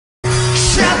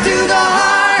shot through the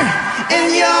heart,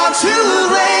 and you're too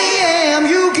late.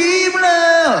 You keep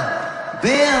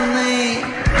loving me.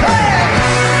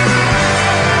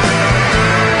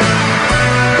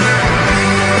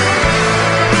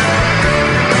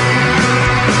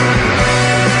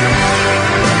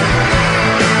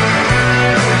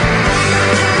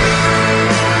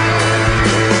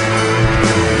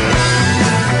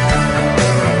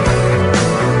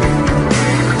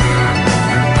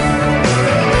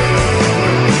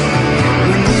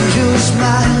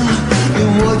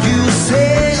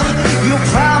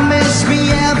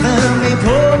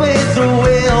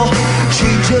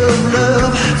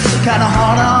 Kinda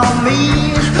hard on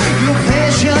me. Your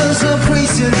passion's a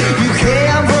prison. You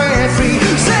can't break free.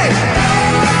 Say,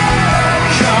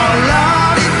 your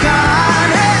Lord is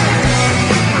gone. Hey.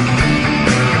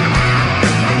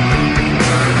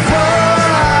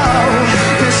 Whoa,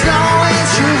 there's no way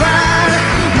to run.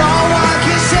 No one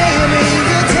can save me.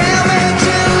 You tell me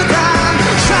to die.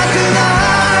 Shot through the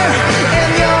heart, and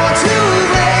you're too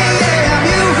late. And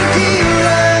you keep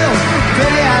love,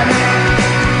 baby.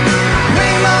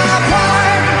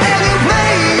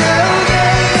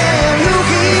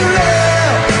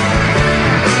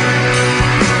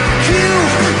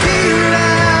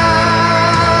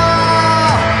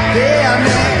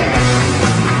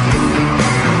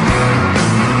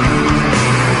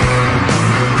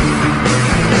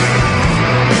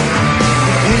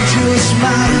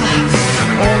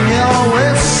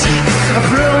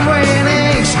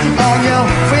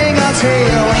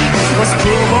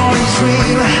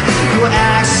 You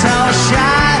act so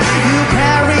shy. You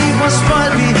parry must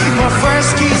fight me. My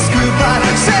first kiss goodbye.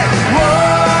 Say,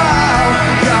 whoa,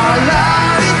 your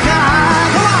love is gone.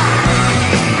 Come on.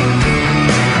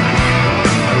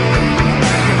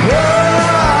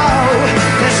 Whoa,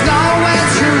 there's nowhere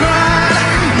to run.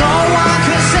 No one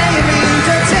can save me.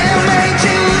 The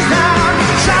temperature's down.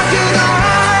 Shot to the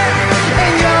heart,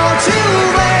 and you're too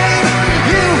late.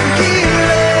 You give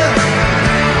love.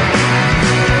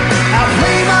 I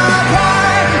play my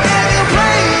part, and you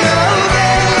play your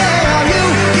game. You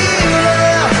give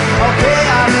love, okay,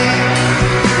 I mean,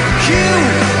 you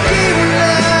give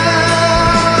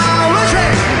love. Let's try.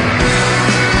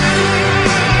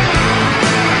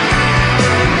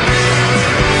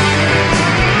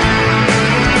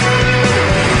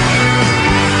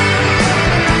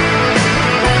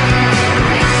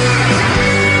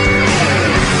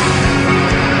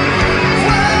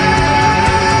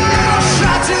 Well,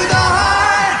 shot to the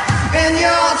heart, and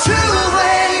you're too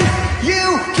late. You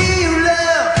give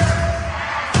love.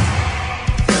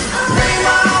 Play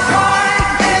my part,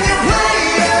 and you play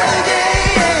your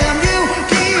game. You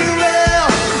give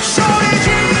love. So did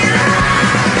you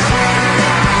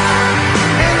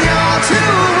and you're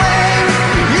too late.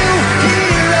 You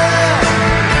give love.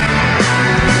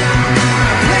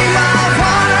 Play my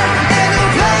part, and you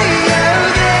play your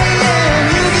game.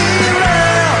 You give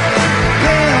love.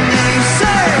 Damn, they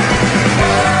say.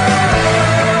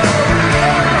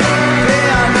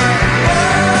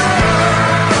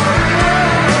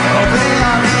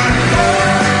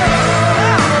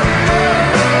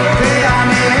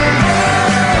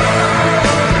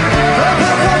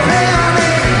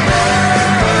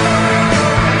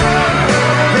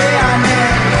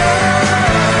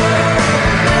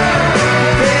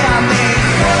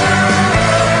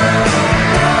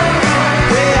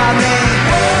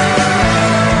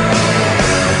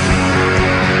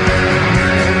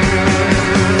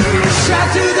 Shot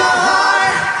to the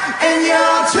heart, and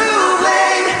you're too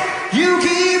late. You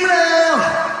keep love,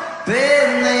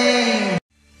 name.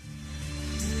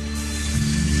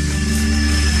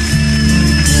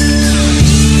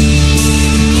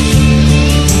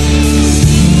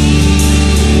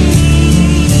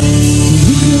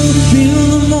 In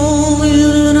the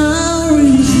morning, and I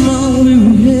raise my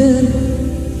weary head.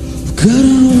 God,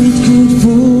 I was good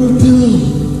for a pillow.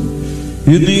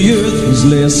 In the earth was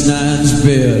last night's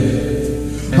bed.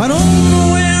 I don't know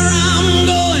where I'm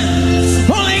going.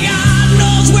 Only God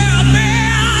knows where I've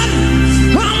been.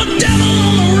 I'm a devil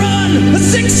on the run, a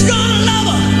six-gun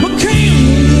lover, but came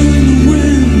in the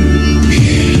wind.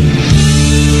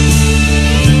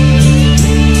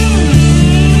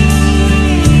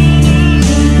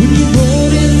 When you're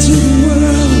brought into the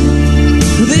world,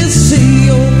 they say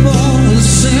you're born with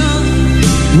sin.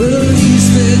 Well, at least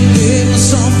they gave me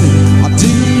something I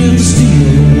didn't ever steal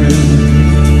the wind.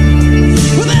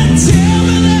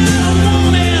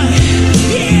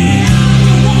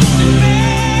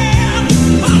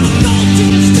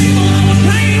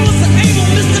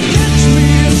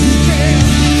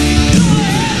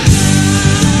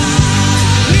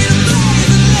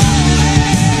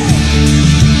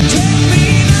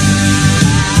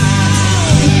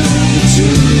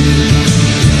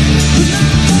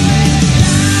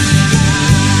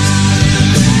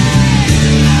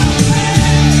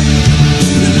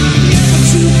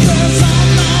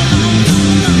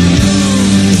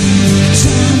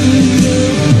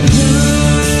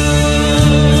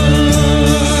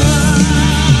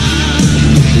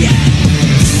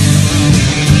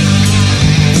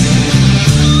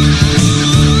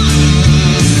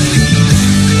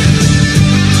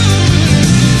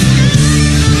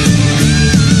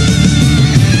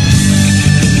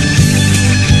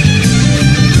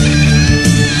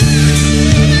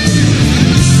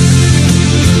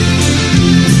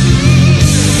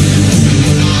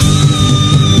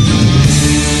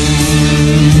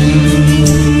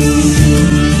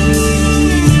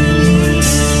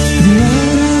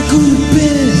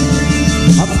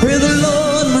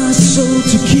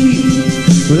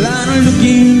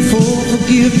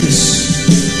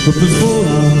 famous, but before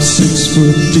I'm 6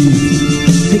 foot deep.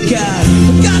 Hey God,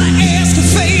 I gotta ask a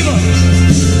favor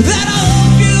that I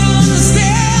hope you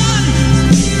understand.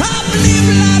 I've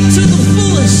lived life to the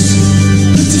fullest,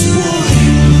 but this boy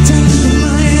down the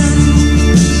man,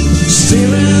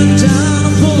 staring down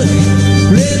a bullet,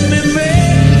 let me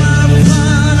make my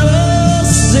final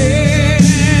stand.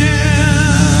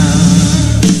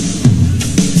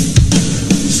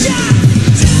 Shot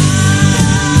down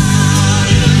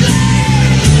in the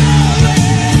lane,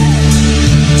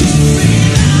 take me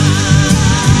now,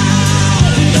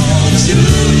 don't you?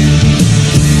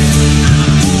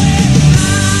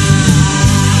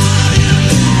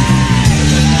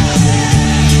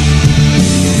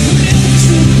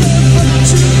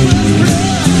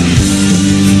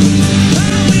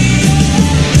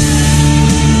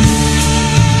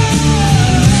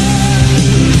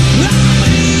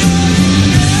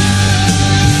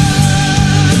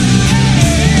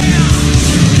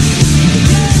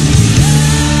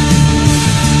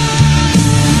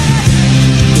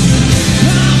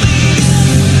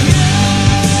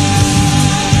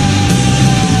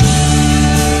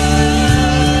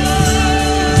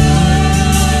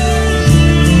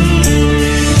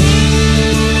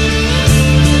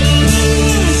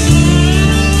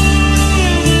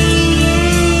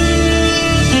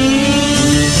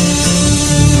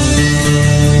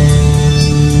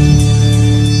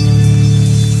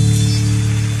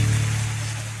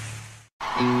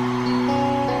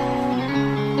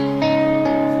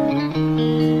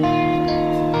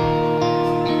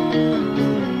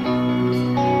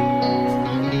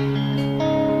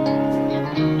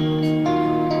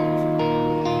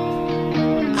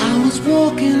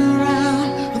 Walking around,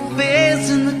 the face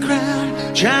in the crowd,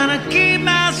 trying to keep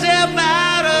myself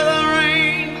out of the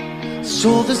rain.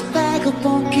 Saw this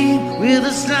vagabond king with a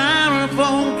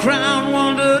styrofoam crown,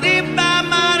 wondered if I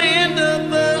might end up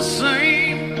the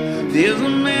same. There's a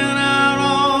man out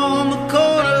on the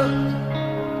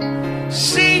corner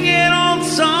singing old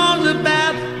songs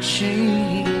about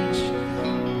change.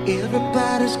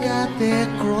 Everybody's got their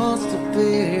cross to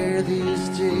bear these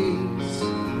days.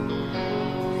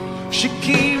 She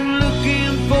came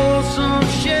looking for some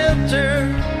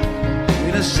shelter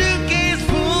in a suitcase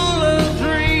full of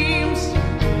dreams,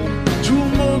 to a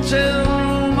motel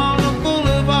room on the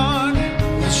boulevard.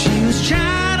 She was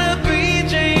trying to be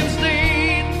James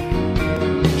Dean.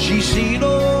 She seen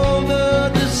all the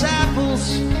disciples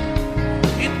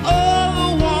and all the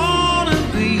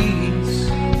wannabes,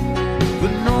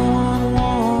 but no one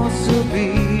wants to be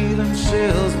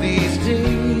themselves these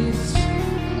days.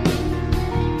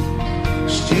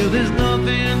 Still there's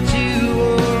nothing to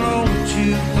hold on to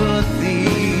but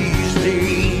these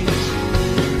days.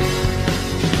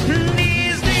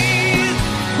 These days,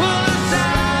 once I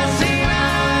seem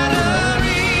out of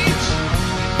reach.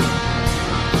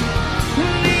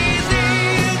 These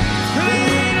days,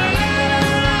 lead a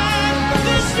life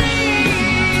the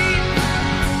street.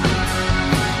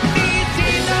 These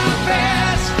days are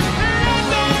fast, love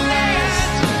don't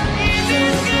last in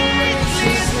this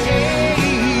graceless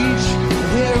age.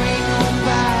 There ain't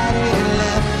nobody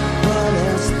left but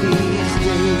us these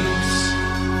days.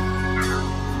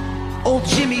 Old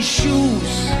Jimmy's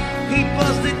shoes, he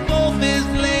busted both his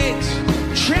legs,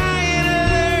 trying to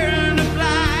learn to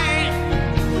fly.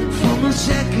 From a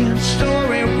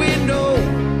second-story window,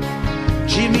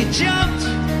 Jimmy jumped,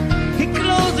 he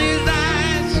closed his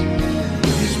eyes.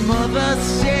 His mother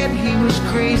said he was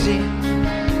crazy.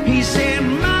 He said,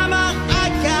 Mama, I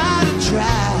gotta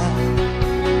try.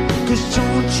 'Cause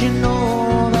don't you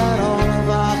know that all of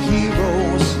our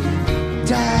heroes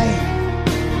die?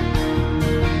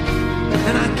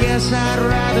 And I guess I'd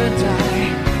rather die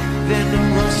than to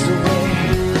rust away.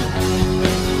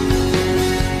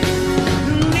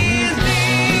 These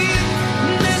days,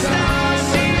 the stars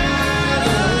seem out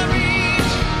of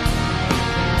reach.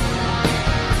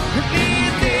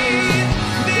 These days,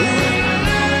 they ain't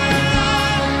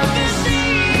love the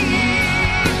sea.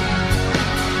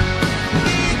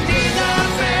 These days are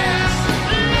fast,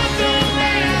 love don't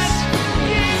last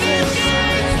in this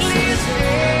graceless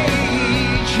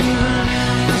age. Human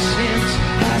innocence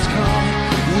has come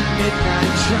with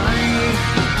midnight train.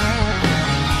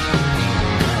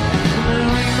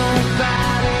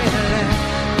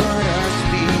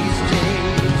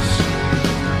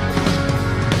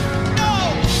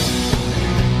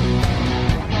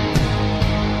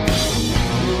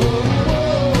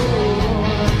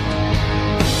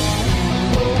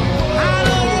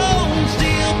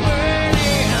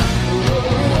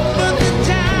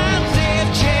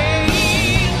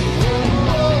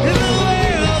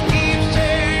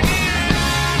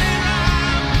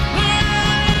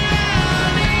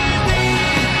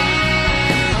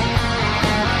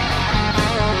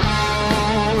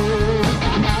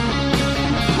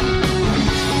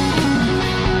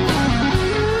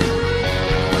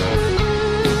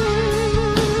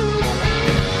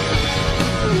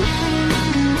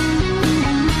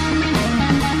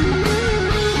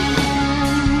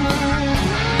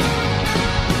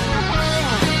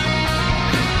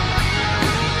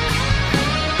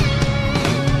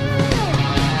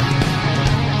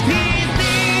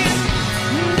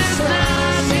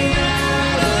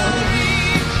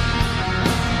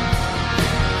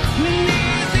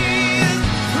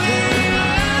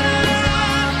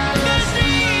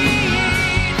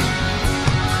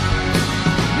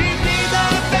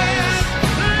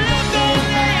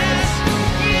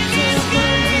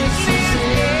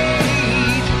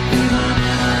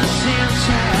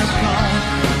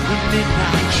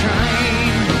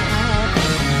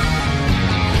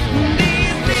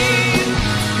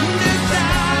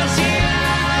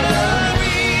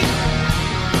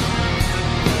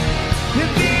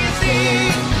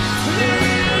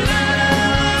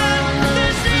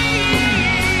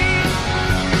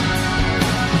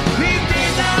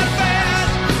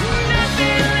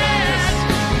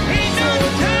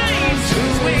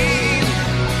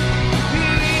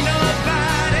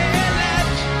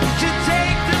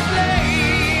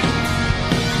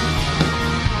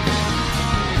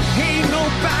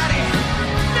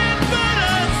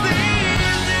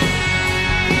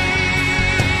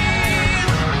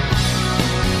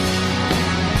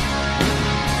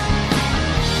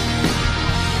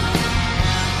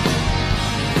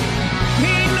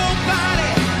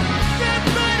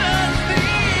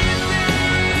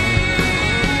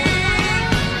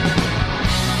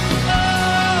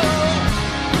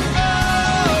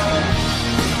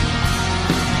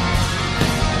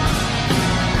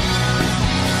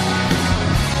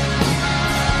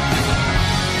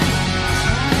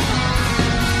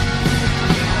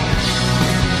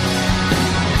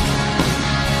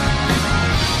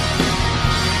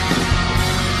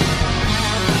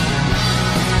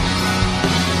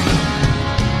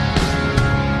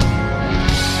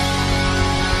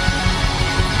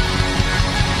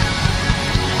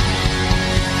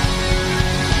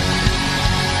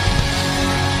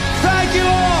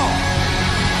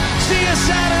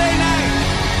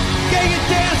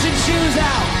 Shoes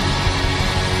out.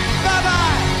 Bye-bye.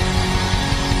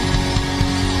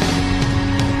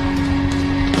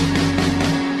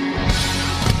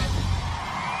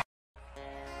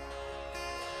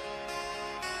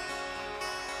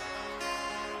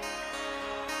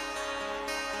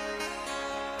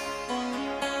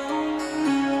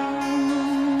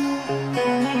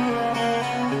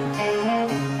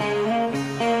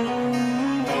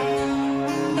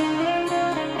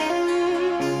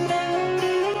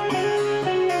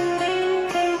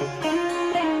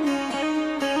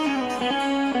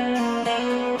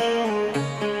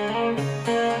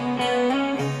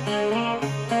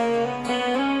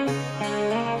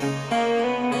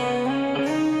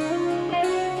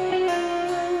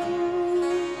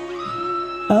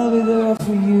 I'll be there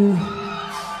for you.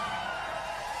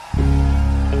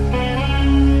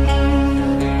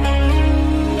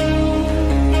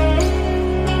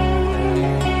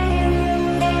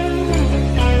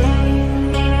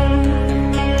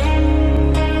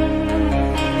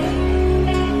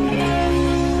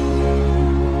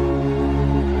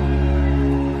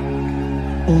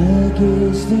 I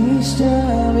guess this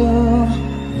time you'll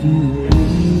be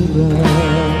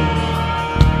right.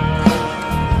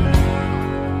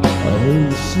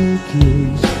 The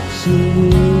suitcase, say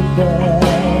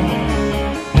bye.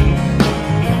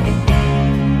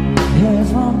 Has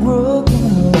my broken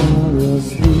heart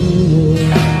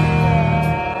asleep?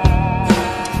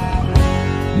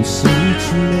 You see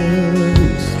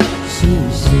trace, so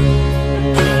sad.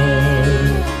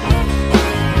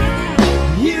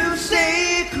 You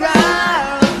say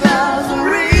cry about the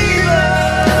river,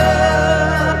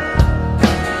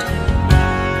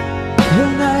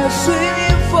 and I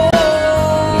swim for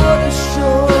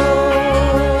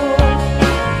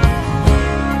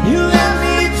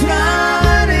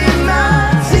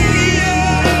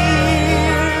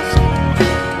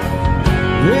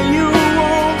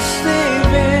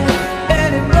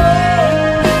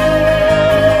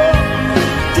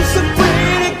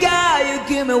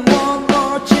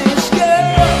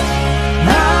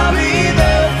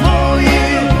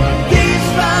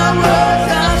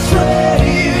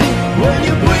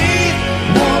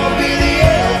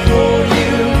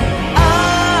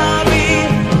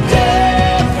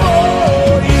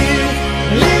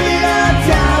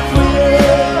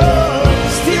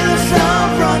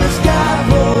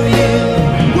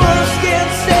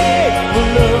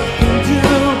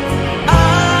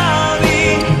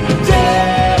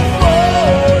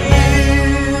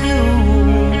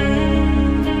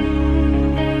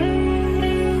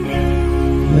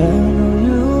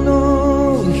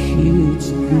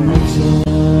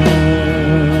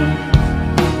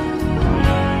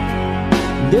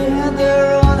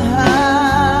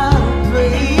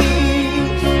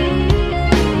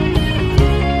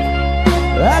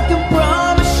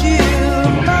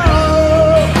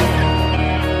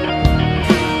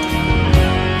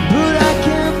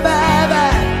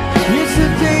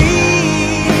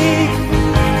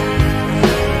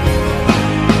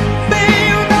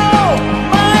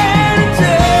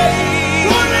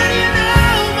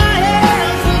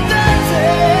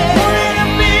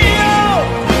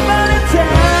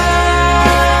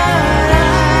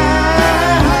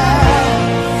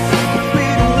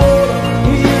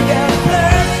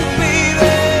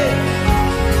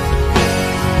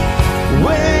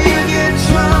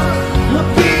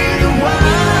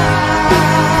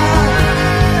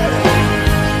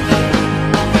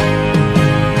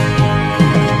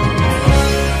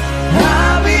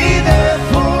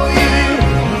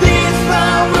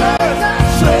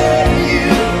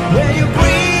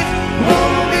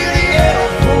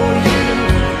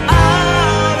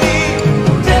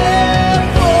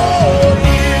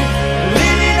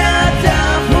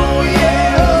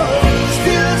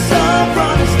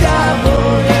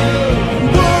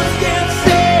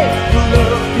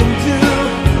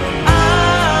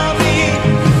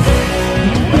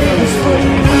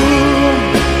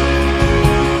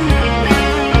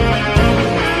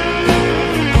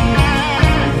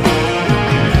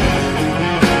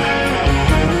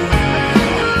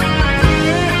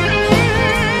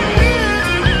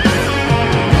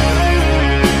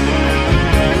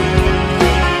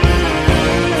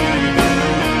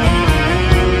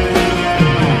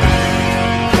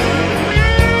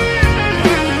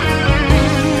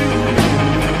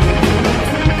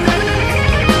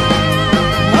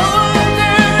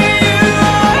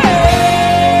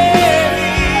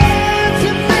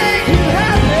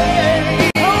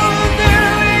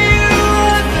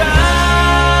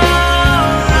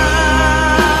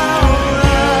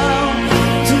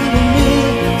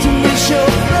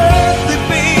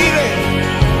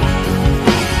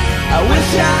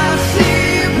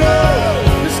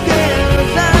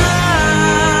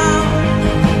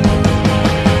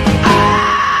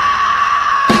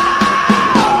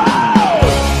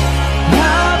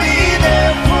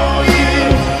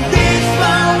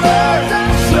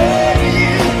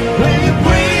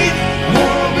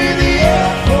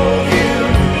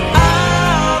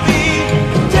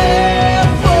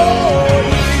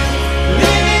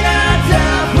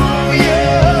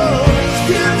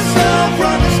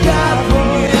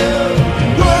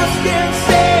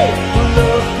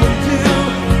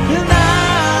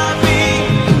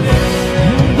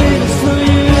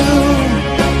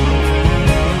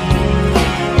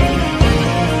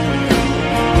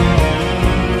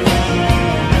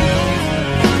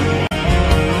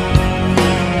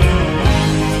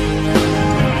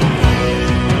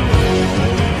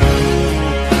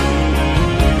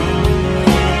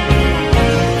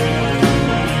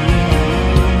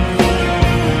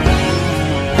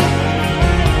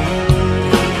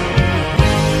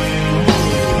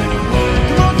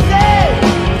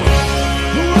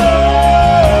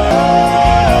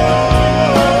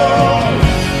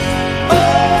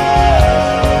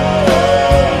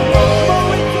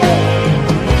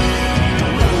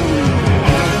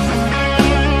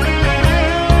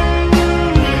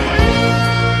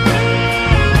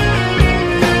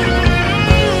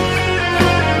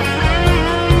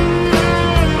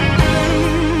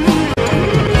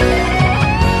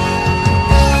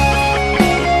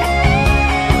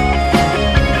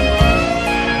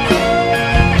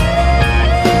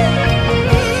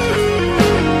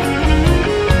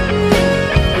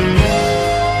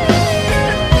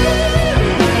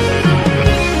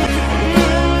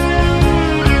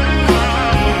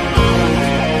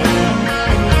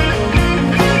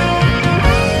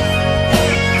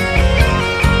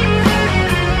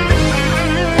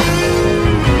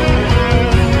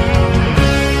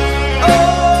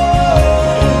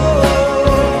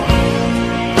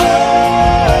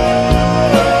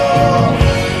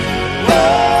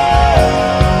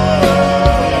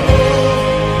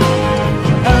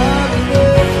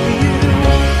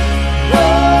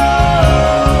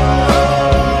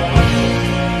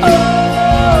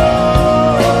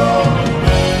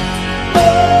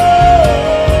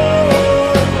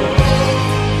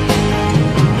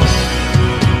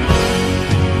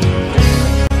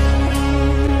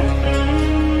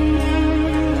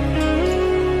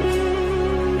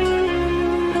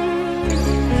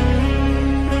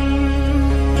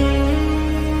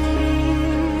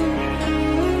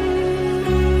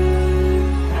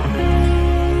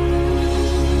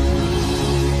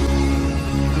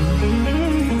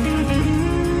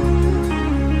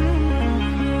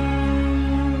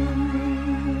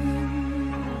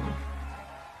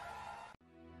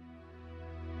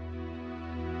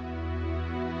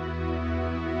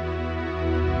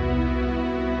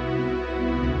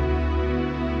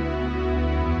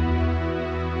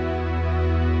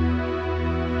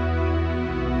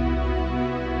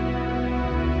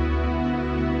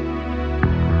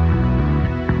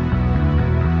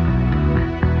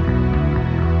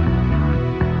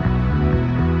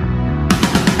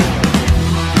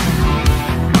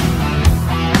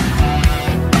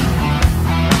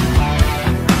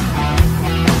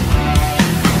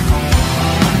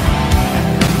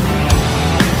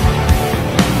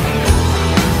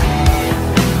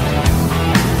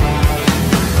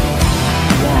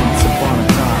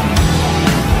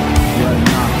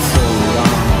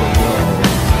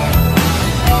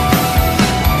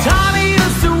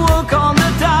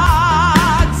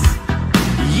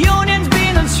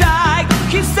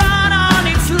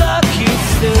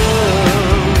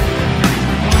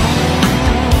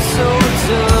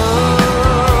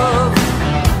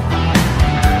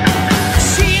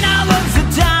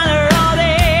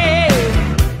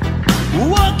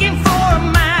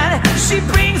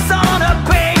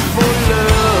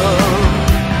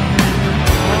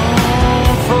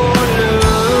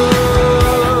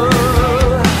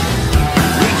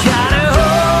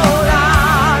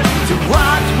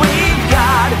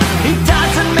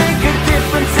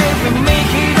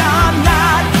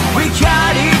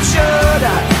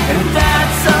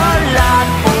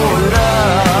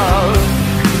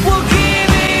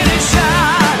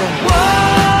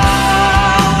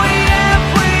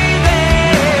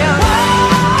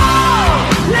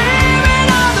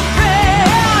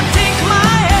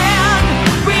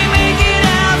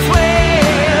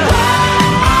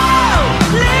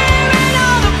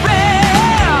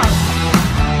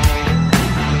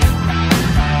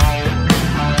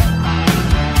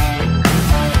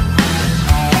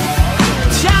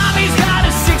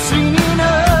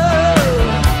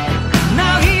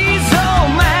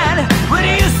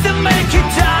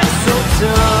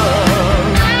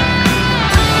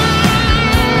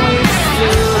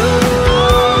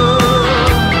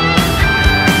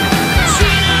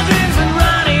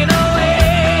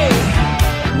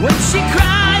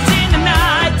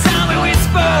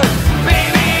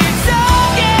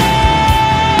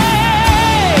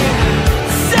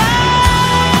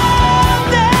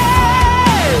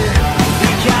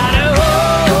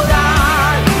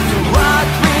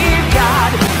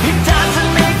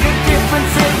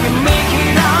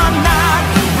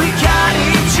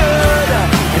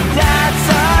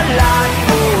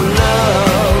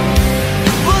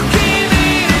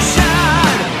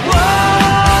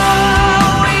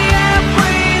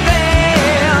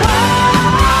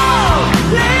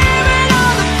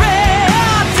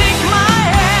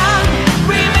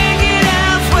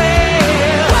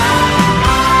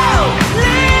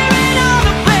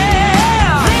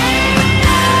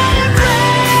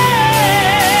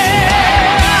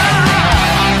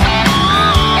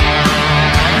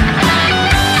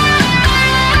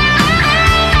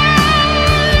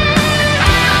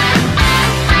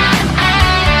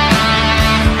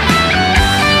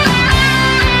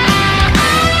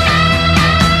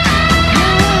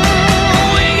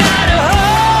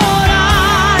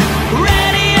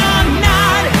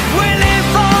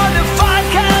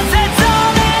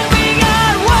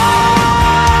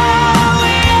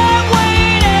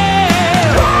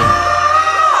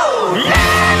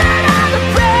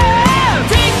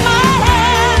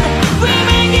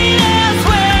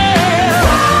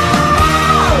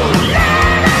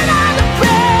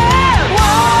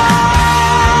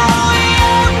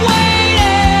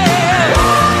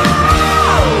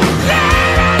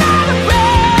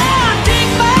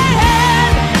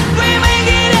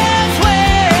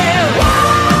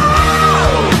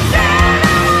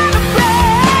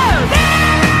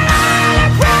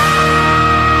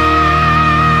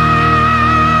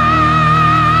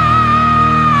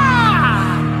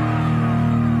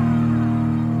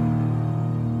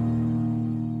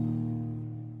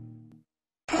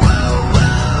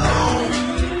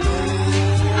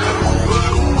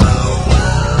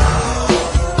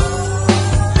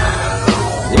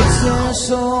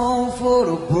for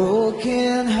the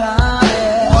broken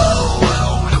hearted.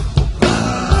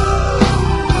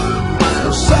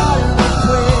 So silent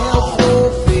prayer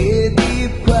for faith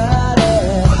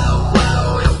departed.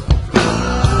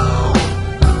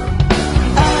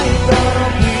 I ain't gonna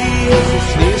be a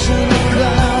fish in the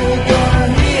cloud. You're gonna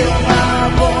hear my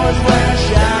voice when I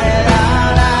shout it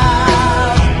out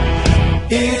loud.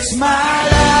 It's my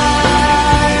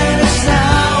life, it's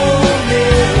now or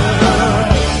never.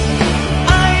 I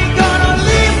ain't gonna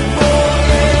live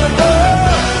forever.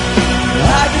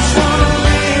 I just wanna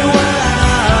live when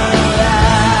I'm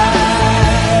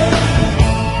alive.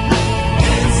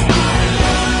 It's my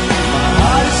life. My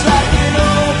heart is like an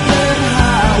open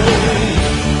highway.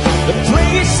 The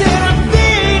place that I'm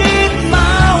beating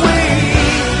my way.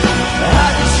 I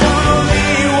just wanna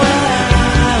live when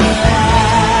I'm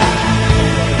alive.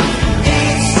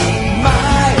 It's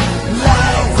my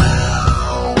life.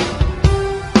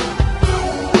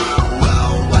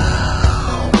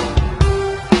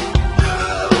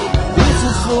 This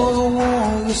is for the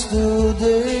one who stood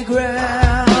the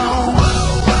ground.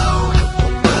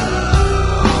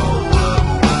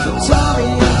 So Tommy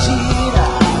and Gina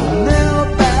will never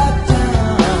back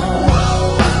down.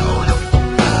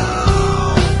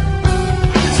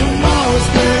 Tomorrow's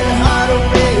getting harder,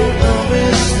 make no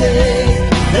mistake.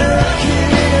 They're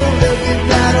looking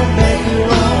that'll make your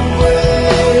own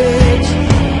ways.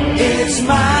 It's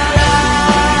my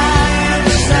life,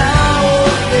 it's now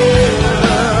or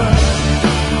never.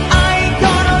 I ain't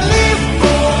gonna live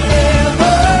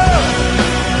forever.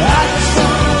 I just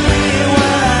wanna live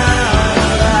when I'm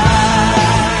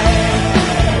alive.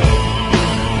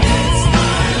 It's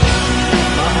my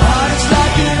life. My heart is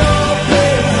like an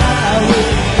open highway.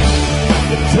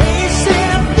 The place that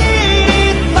I'm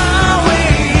beating my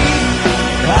way.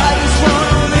 I just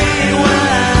wanna live when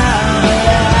I'm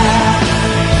alive.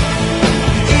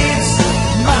 It's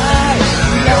my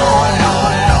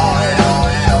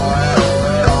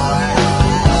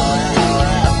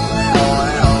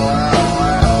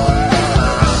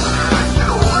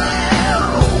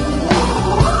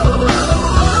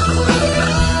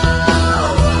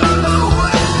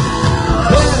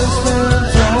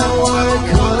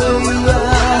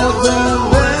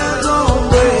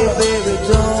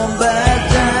don't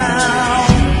back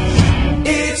down.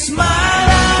 It's my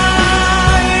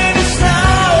life, it's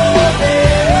now or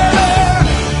never.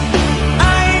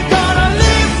 I ain't gonna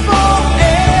live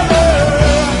forever.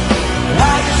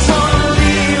 I just wanna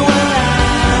live when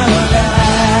I'm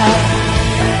alive.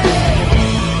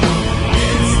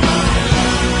 It's my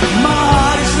life. My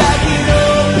heart is like an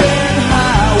open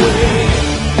highway.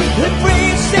 The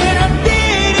breeze that I'm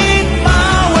beating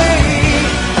my way.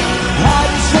 I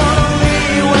just wanna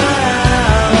live when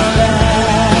I'm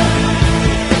alive.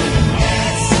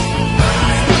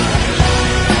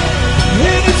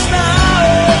 And it's now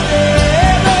or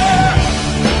never.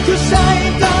 'Cause I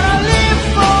ain't gonna live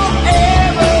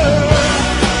forever.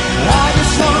 I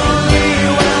just wanna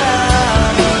live when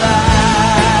I'm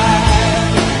alive.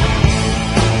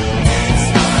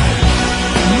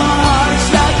 My heart is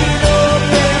like an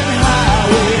open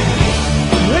highway.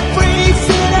 The breeze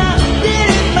that I'm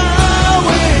beating my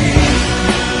way.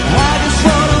 I just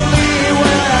wanna live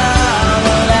when I'm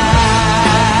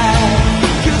alive.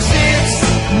 'Cause it's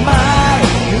my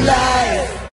life.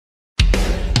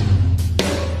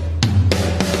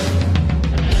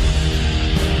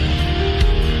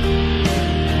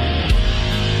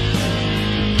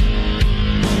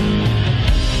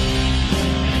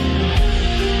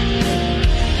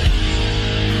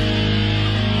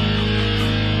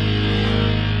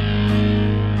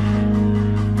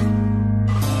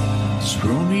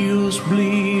 Romeo's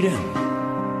bleeding,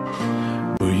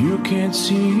 but you can't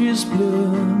see his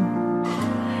blood.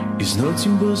 It's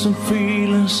nothing but some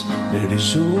feelings that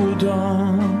is hold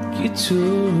on you to.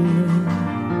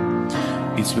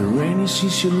 It's been raining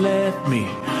since you left me,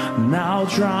 now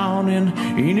drowning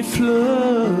in a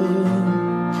flood.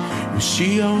 You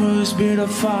see, I was been a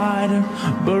fighter,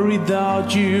 but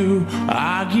without you,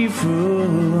 I give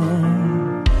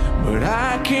up. But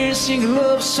I can't sing a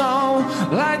love song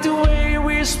like the way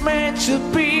we're meant to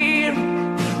be.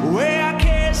 Where I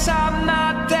guess I'm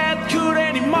not that good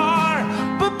anymore,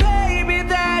 but baby,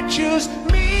 that's just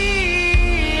me.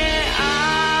 I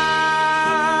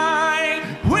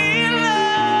will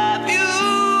love you,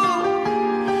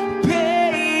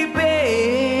 baby.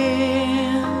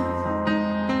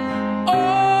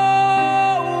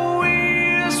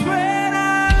 Always when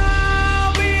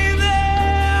I'll be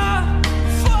there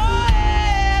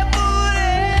forever,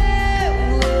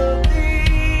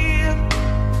 dear.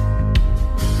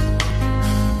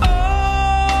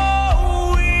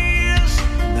 Always.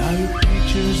 Now you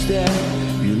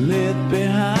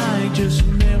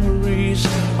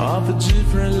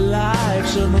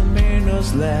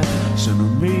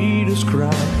tears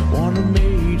cry. Wanna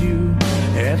made you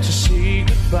have to say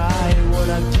goodbye. What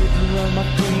I did, run my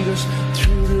fingers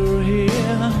through your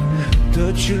hair,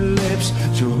 touch your lips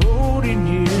to hold in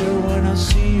here. When I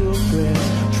see your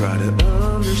breath, try to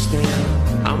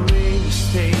understand. I made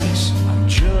mistakes, I'm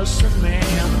just a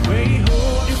man. When he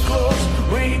hold you close,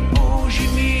 when he pulls you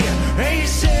near, and he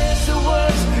says the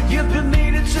words you've been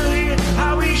needing to hear.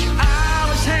 I wish I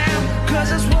was him, cause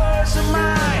his words are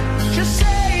mine. Just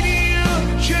say to you,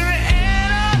 you're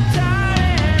in a time.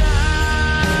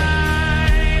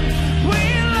 We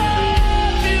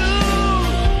love you,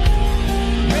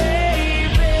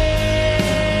 baby.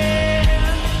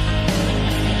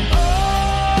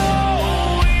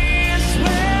 Oh, we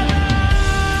swear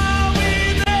I'll be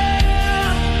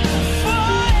there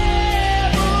forever.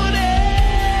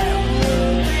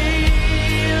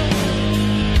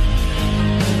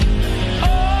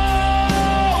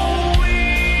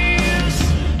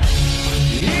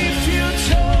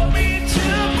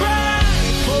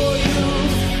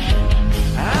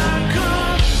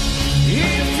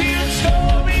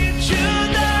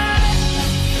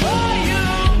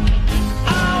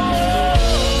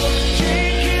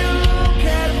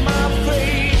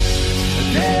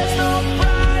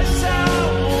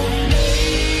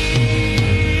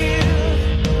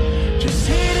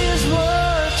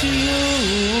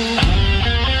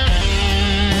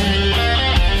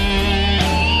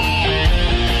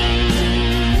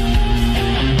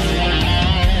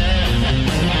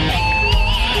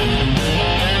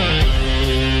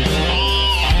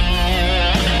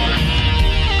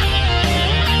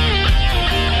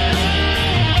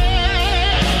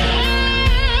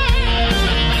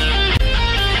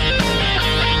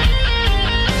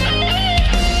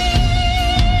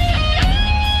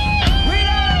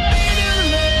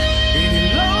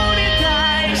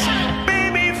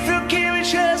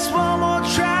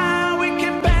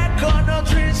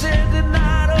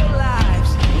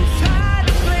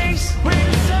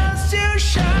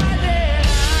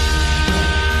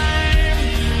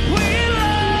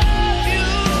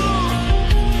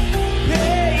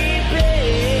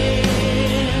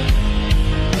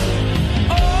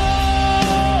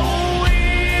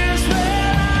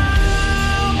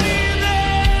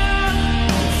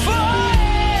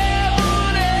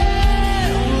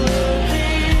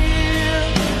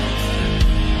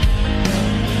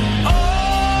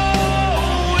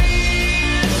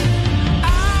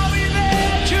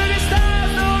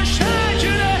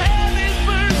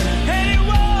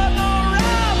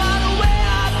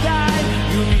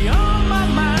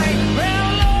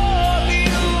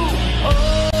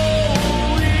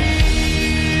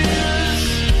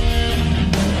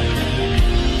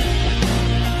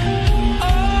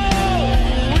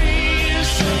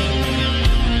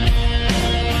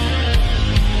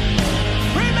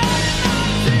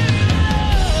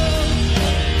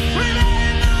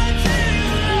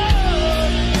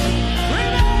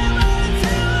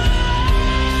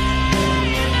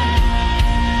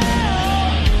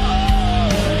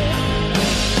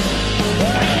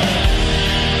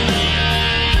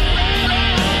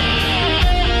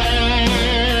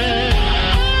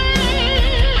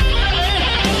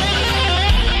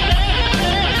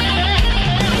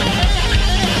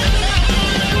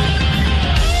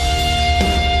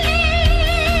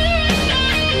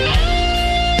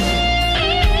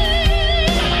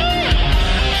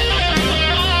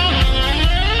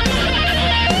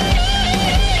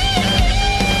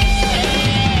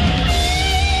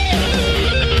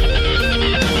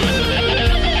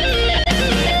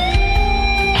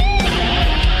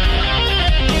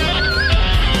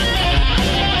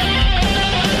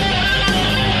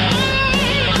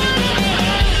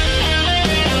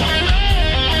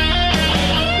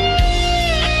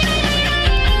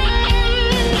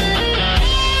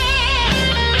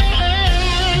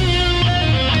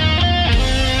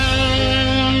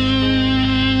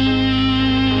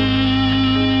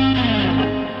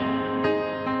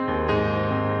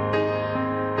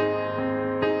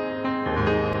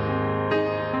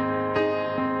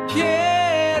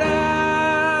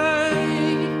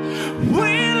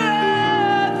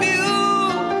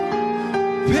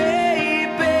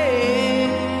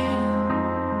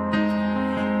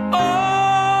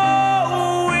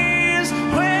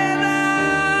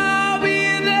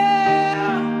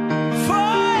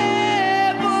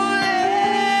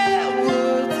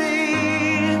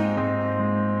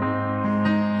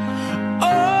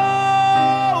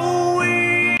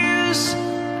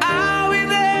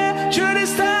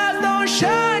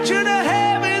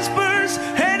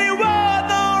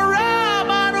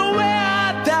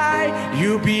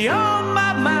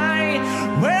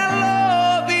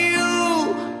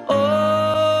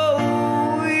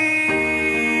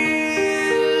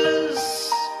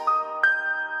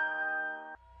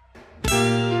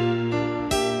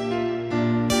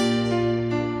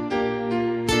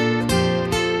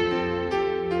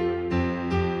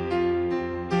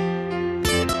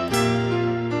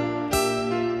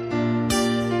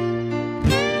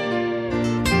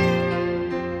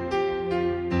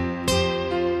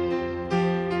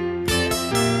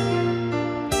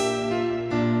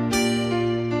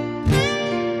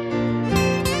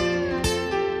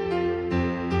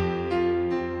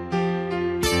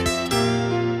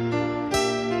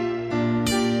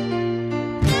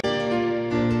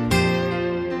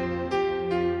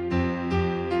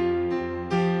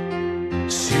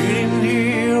 Sitting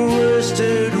here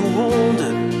wasted and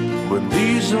wounded with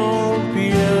these old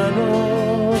piano,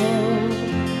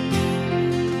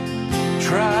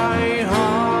 trying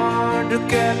hard to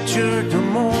capture the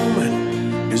moment.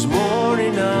 This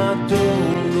morning I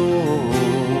don't know,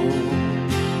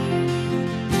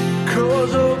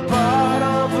 'cause a part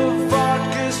of a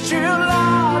vodka is still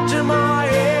out in my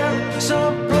hair.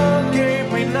 Some blood gave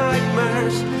me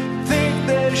nightmares, think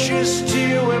that she's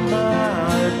still in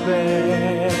my bed.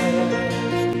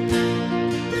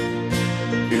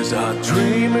 As I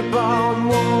dream about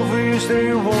movies, they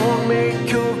won't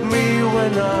make of me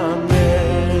when I'm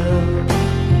dead.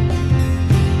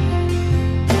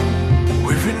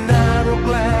 With a narrow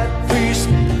glad feast,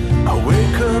 I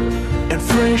wake up and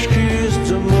French kiss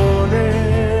the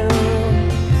morning,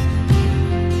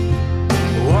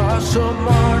 while some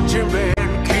marching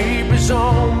band keep its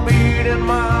own beat in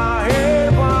my head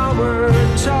while we're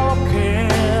talking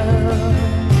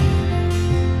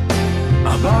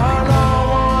about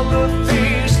all the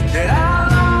things that I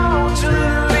long to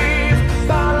live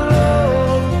by.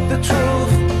 Love the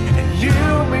truth, and you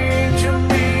mean to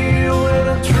me when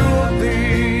the truth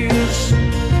is,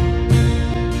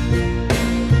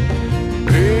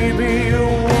 baby,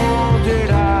 you're all that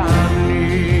I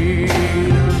need.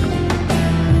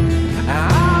 I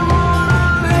wanna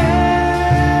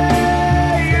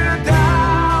lay you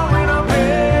down in a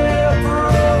bed of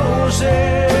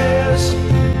roses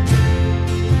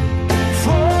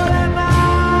for the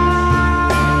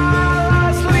night. I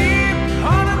sleep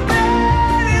on a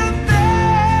bed you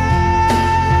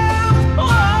damn. Oh, I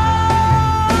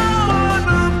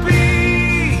wanna be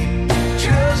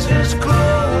just as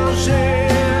close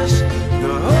as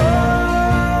the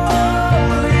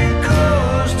Holy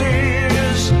Ghost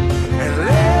is, and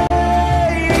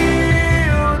lay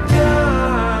you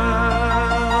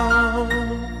down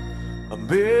a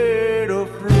bed of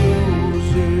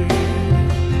roses.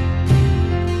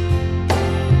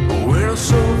 When I'm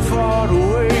so far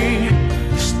away,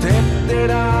 the step that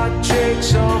I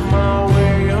take's on my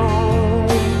way home.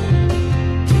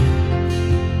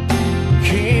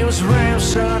 Kings, rams,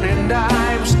 sun, and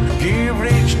dimes, give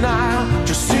each now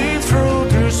to see through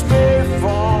this big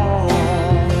phone.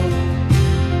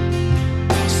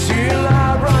 Still I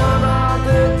run all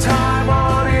the time,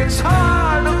 but it's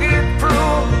hard to get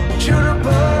through to the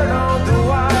bird on the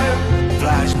wire.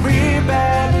 Flash me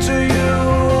back to you,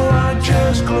 I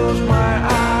just close my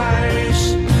eyes.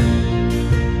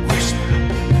 Whisper,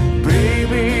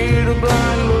 baby, the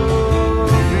blind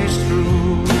love is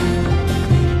true.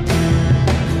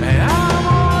 And I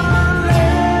wanna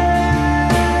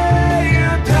lay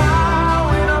you down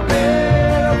in a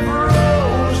bed of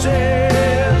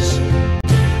roses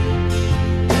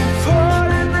for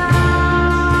the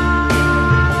night.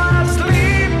 I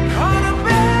sleep on a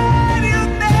bed you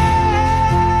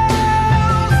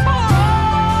nailed. Oh,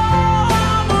 I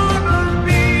wanna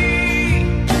be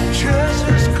just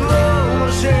as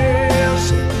close as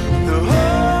the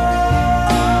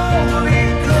Holy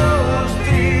Ghost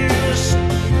is,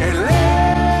 and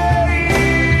lay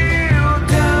you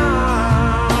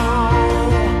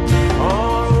down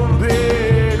on a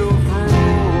bed of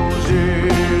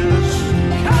roses.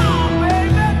 Come on,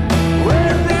 baby.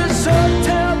 Where this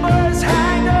hotel bus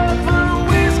hang over,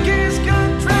 whiskey's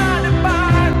gone trying to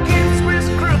buy, kids with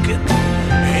crooked,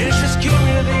 and she's giving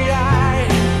me the eye.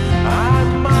 I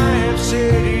might have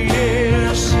said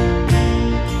yes,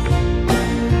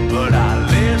 but I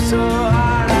live so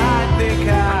hard I think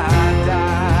I'd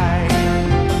die.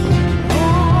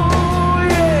 Oh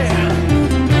yeah.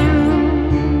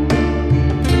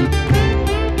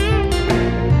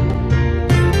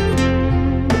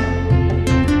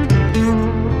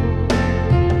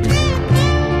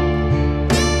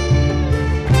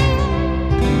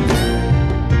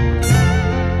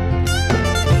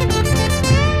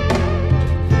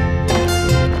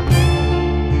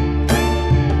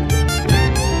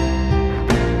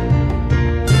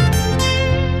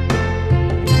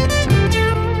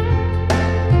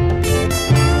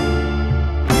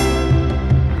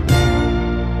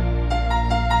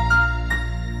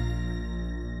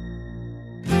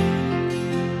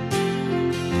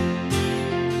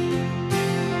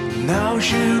 Now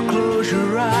you close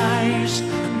your eyes, I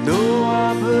know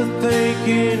I've been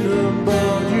thinking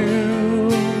about you.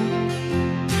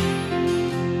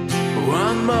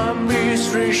 When my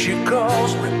mistress, she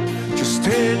calls me, just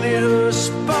stand in her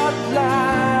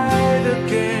spotlight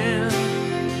again.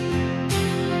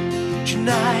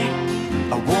 Tonight,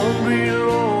 I won't be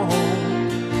long,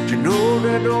 you know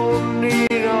that don't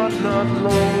need, I'm not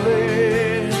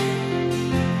lonely.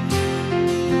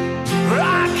 I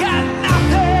got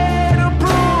nothing to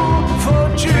prove for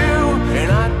you.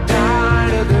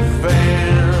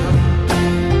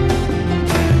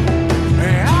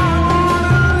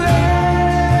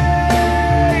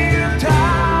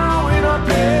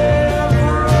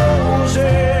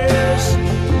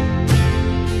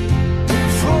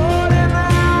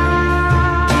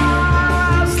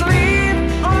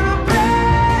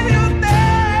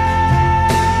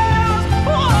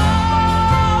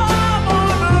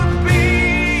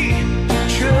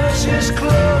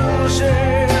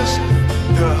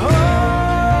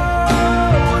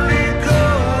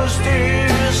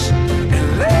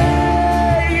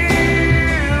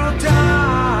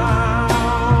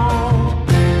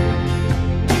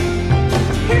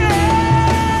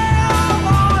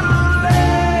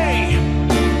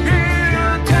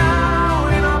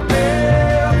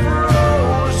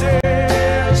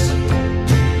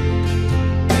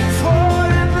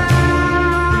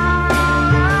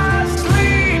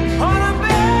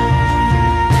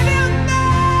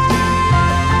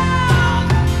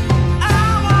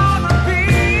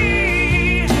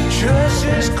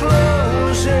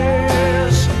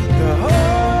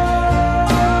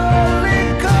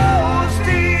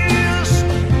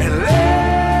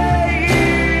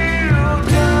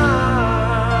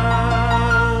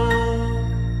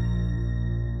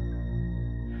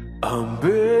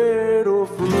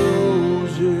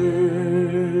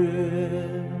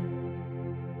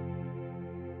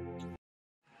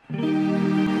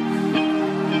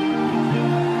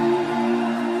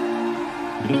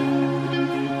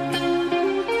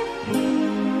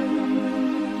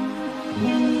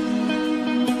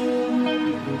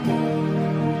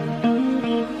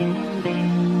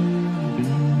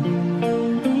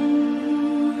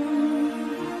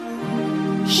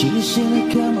 Should've seen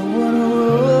it coming when the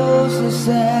roses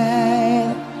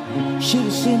sang.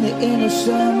 Should've seen the inner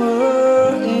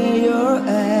summer in your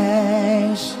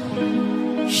eyes.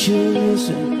 Should've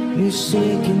listened, you're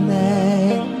sick and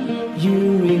night.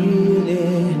 You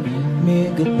really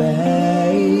mean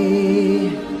goodbye.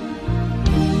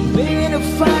 Being a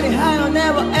fighting high, I'll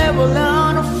never ever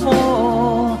learn to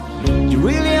fall. You're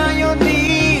really on your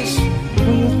knees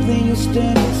when you think you're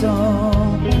standing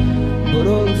tall. But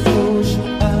all the fools,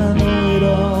 I know it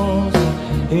all,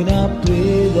 and I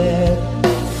play that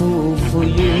fool for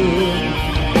you.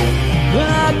 When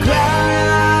I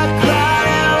cried,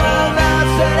 and when I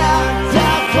said I'd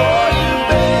die for you,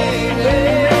 baby.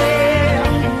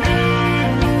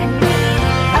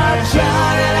 I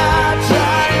tried and I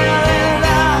tried and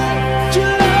you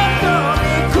love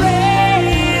me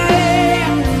crazy,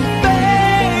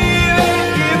 baby.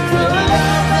 If the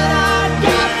love that I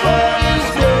got for you is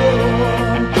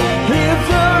gone, if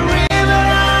the river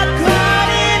I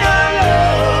cried in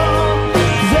alone,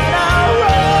 then I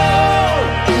wrote,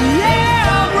 yeah,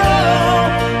 I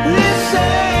wrote this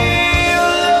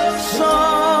love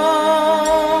song.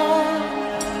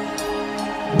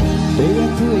 Baby,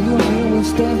 through you and me were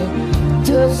standing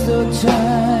just the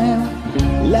time,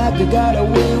 like I got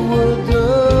away with the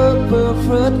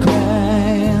perfect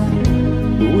crime.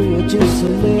 We were just a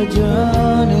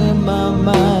legend in my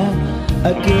mind.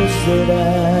 I guess that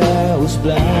I was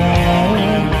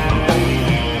blind.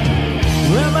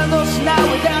 Remember those nights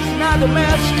we danced now the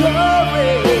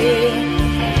masquerade.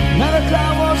 Now the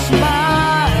cloud was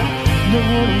mine, the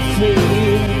wouldn't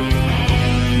fade.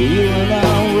 You and I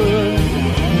would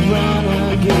run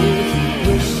again,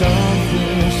 but some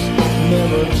things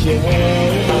never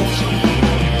change.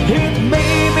 It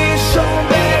made me so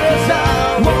bad as I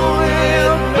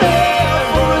wanted better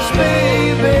for us,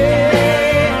 baby.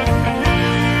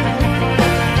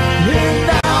 And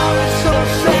now it's so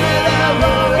sad that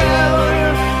forever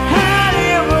had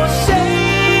ever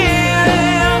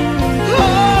said,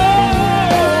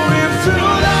 oh, if the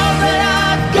love that I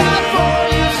got for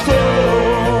you still,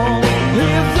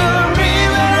 if the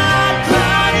river I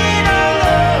cried in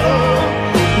alone,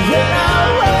 then I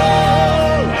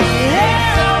wrote, yeah,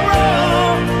 I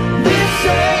wrote this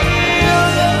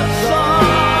love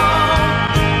song.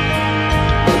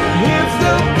 If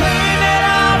the pain that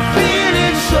I feel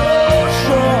is so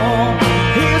strong,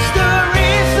 it's the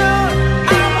reason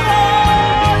I'm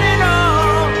holding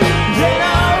on, then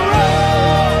I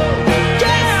wrote,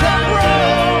 yes, I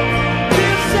wrote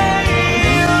this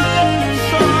love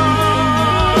song.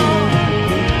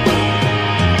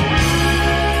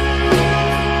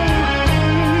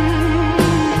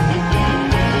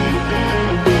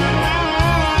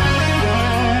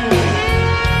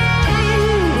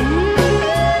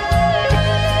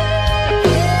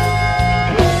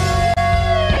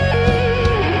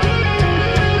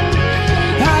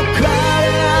 I cried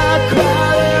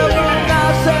when I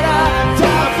said I'd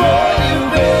die for you,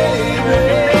 baby.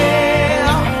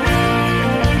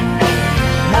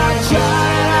 I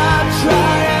tried,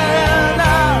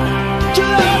 and your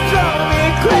love drove me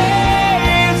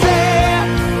crazy,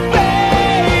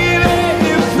 baby.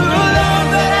 If the love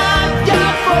that I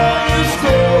got for you is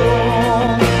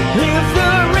gone, if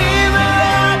the river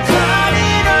I cried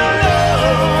in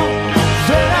alone,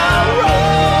 then I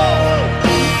wrote,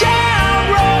 yeah, I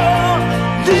wrote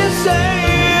this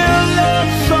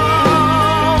love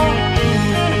song.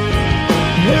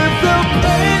 If the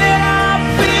pain that I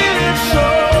feel is so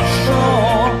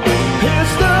strong,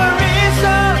 it's the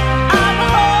reason I'm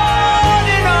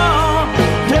holding on,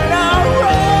 then I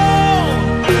wrote,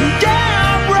 yeah,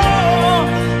 I wrote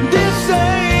this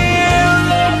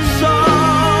love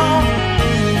song.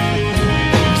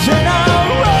 Then I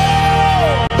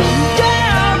wrote, yeah,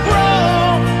 I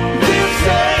wrote this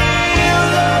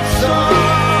love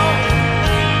song.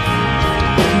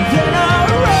 Then I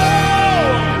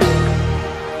wrote,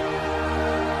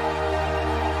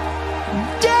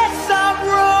 yes, I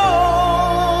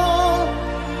wrote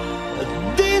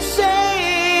this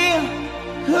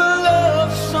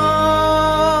love song.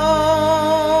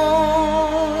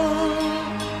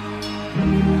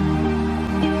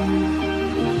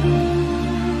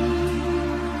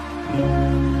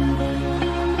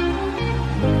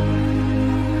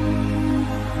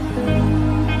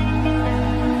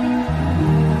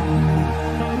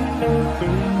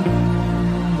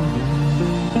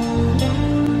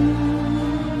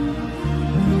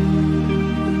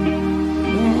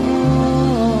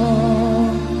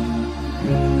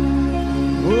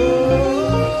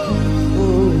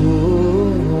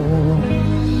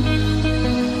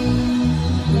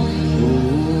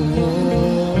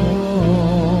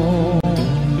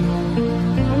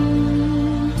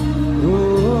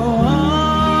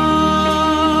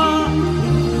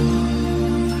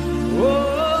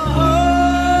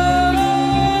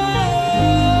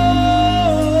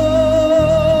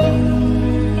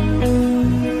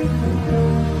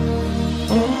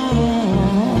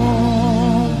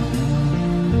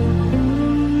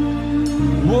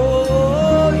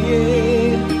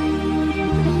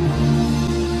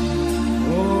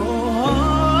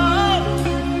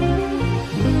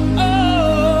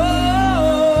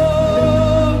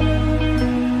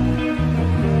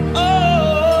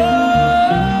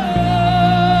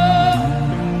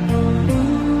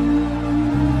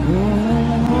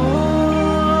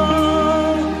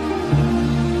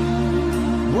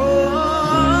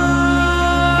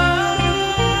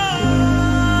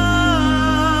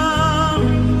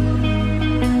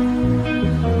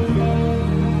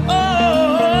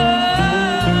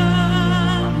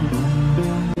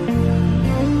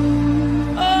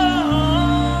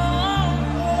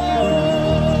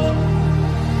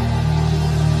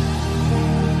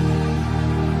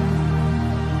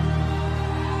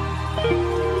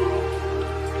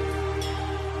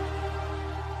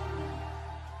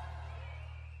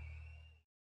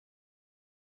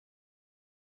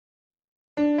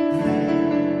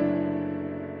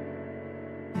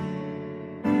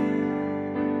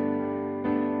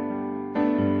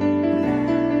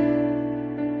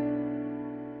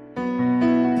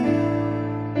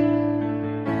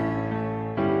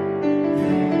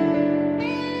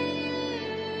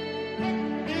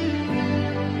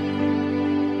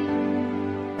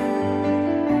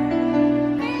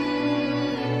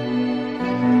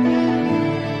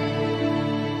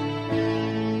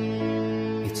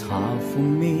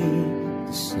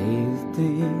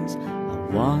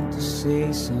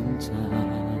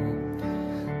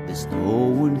 There's no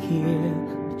one here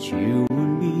but you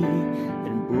and me,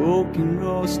 and broken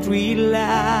road street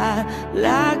light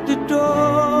like the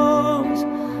doors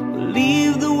will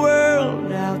leave the world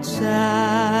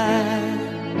outside.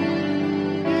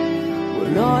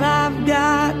 Well, all I've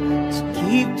got to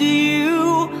keep to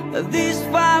you are these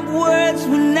 5 words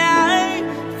when I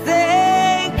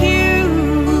thank you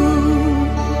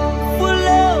for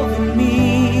loving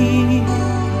me,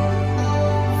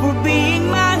 for being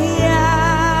my eyes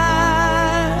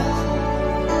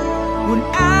when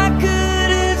I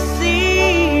couldn't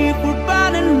see, for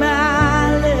biting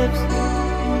my lips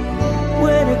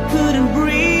when I couldn't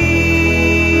breathe.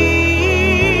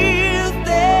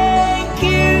 Thank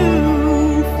you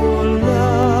for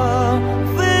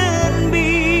loving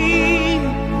me.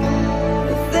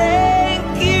 Thank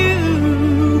you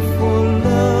for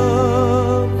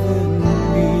loving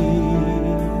me.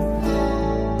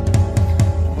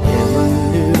 Never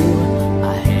knew I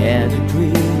had a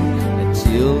dream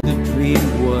until the dream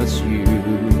was you.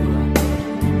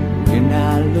 When I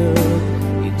look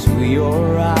into your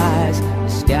eyes, the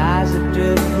sky's a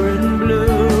different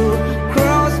blue.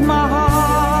 Cross my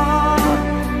heart,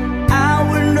 I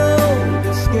will know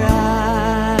the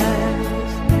skies.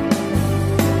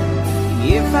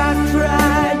 If I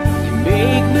tried to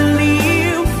make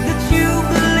believe that you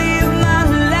believe my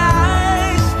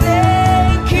lies,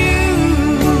 thank you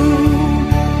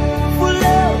for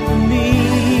loving me,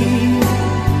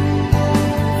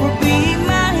 for being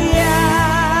my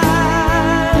eyes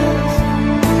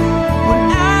when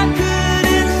I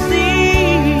couldn't see,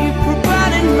 for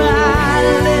biting my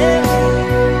lips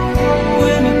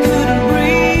when I couldn't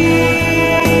breathe.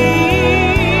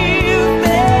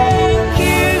 Thank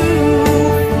you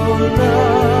for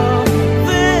loving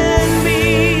me.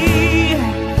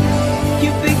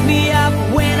 You pick me up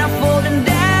when I'm falling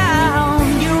down.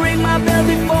 You ring my bell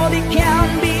before they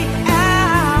count me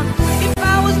out. If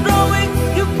I was growing,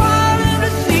 you parted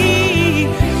the sea.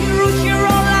 You risked your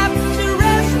own life to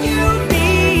rescue me.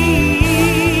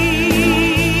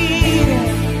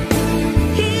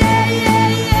 Yeah, yeah,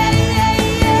 yeah, yeah,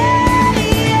 yeah,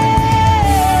 yeah.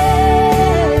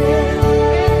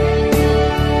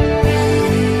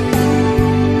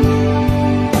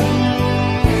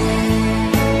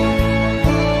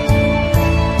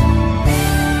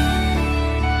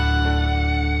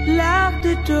 Lock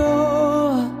the door,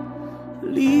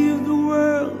 leave the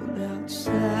world outside.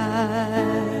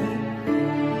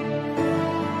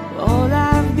 All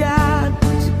I've got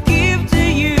to give to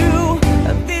you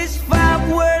are these 5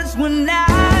 words when I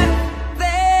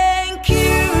thank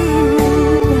you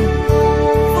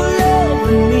for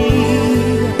loving me,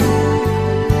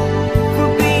 for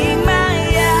being my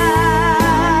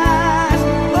eyes.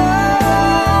 Oh,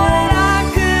 and I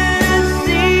couldn't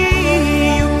see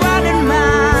you biting my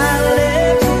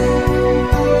lips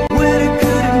when I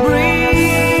couldn't breathe.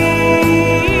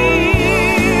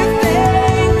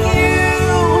 Thank you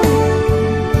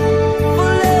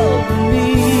for loving me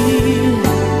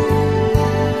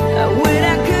when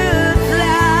I could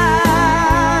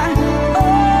fly.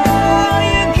 Oh,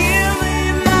 you give me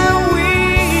my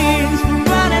wings for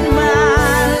biting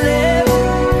my lips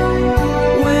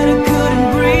when I couldn't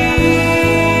breathe.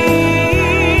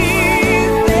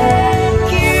 Thank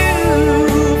you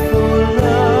for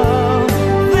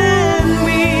loving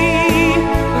me.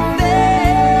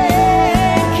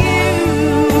 Thank you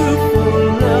for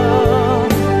loving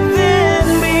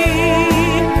me.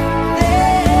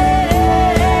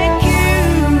 Thank you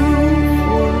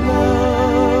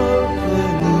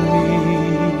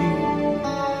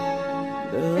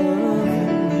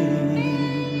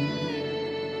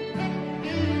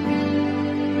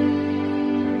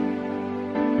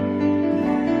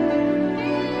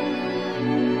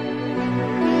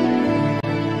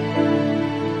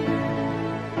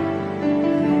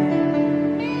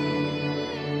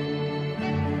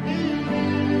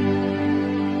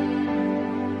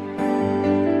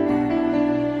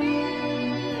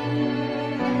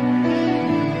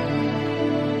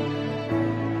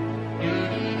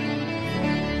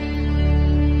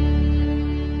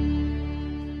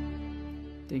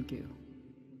Thank you.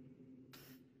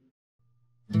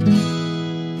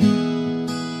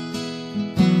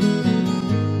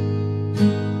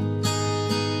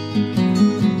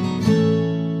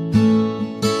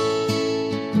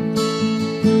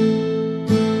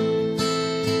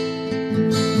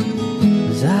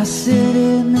 As I sit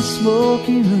in the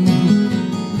smoky room,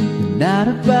 the night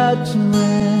about to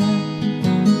end,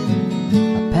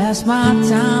 I pass my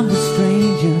time with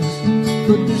strangers,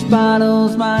 but this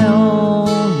bottle's my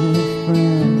only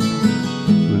friend.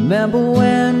 Remember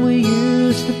when we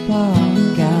used to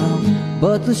park out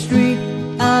Butler Street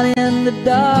out in the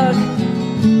dark.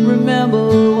 Remember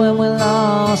when we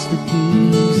lost the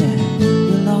keys and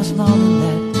you lost more than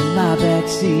that in my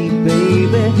backseat,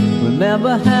 baby.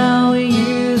 Remember how we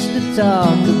used to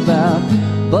talk about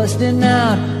busting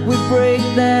out, we break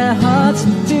their hearts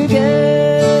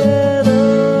together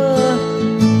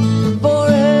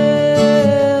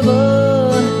forever.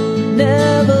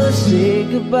 Never say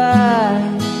goodbye,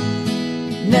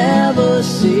 never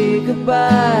say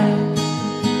goodbye.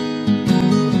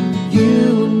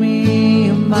 You and me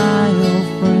are my old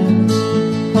friends,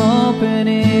 hoping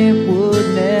it would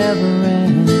never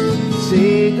end.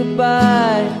 Say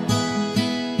goodbye,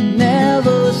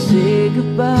 never say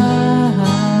goodbye.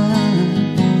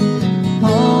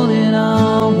 Holding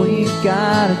on, we've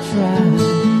gotta try.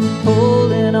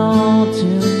 Holding on to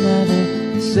never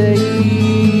say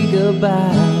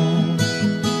goodbye.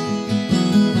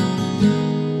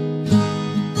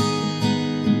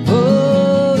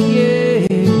 Oh yeah.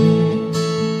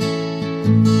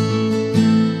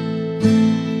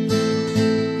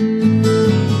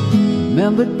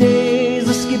 Remember days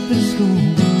I skipped to school,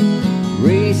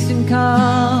 racing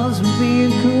cars and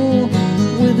being cool,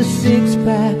 with a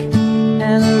six-pack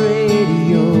and a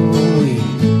radio. We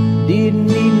didn't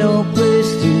need no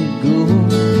place to go.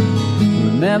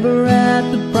 Remember at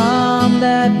the prom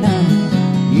that night,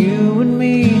 you and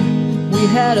me, we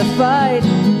had a fight,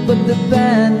 but the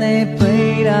band, they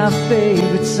played our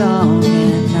favorite song.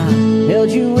 And I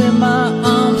held you in my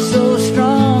arms so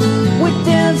strong. We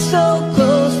danced so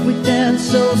close, we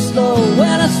danced so slow,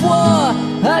 when I swore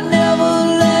I'd never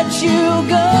let you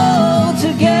go.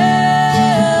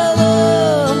 Together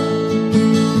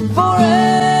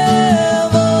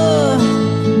forever,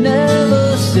 never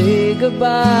say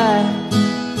goodbye,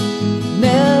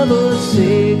 never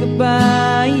say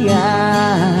goodbye.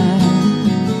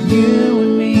 You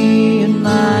and me and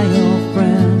my old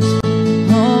friends,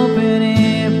 hoping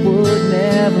it would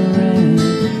never end.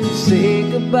 Say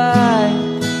goodbye,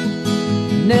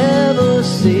 never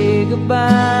say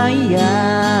goodbye.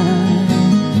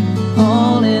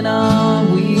 Holding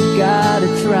on, we gotta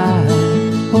try.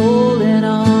 Holding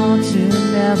on to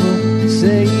never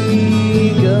say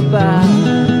goodbye.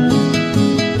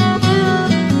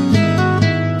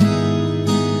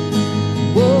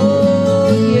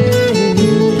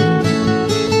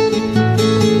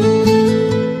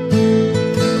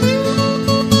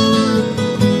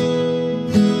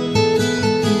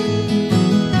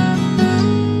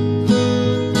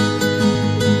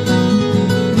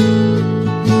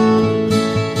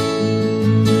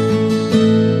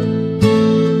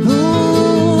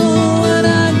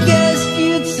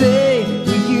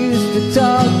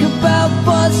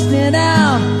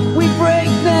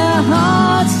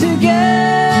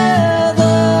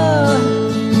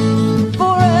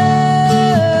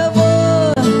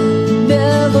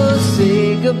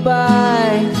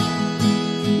 Goodbye,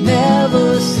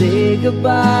 never say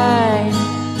goodbye.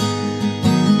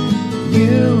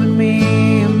 You and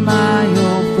me and my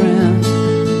old friends,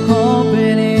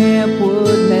 hoping it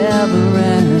would never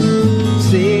end.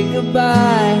 Say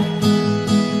goodbye,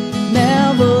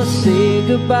 never say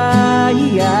goodbye.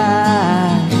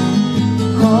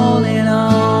 Holding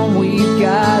on, we've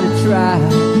gotta try.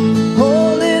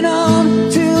 Holding on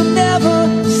to never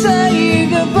say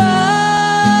goodbye.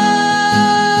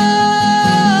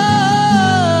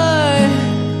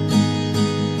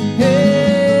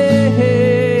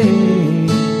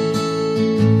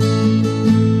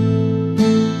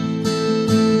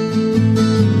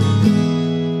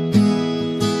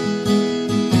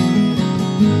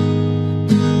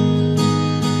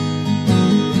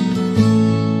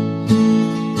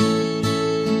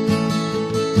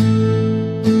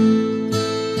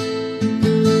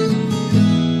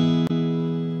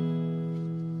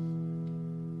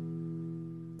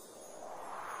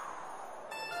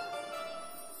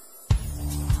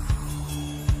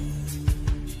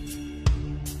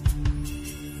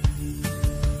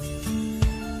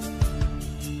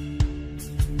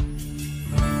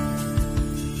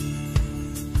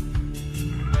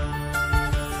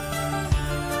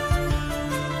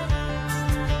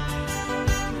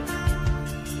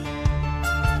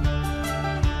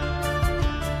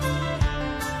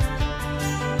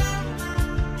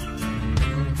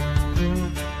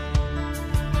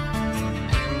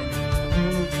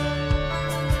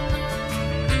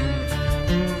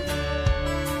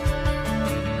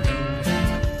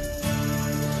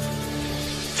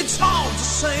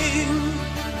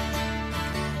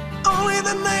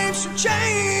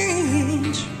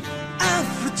 Change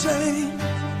every day.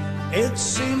 It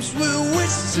seems we're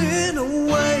wasting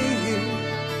away.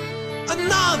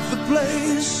 Another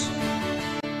place,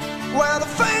 where the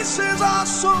faces are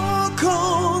so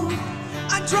cold.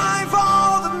 I drive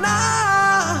all the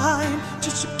night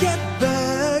just to get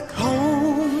back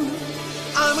home.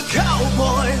 I'm a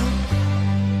cowboy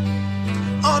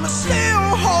on a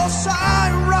steel horse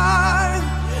I ride.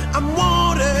 I'm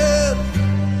wanted,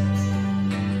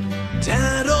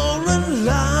 dead or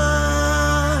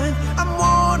alive. I'm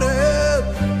wanted,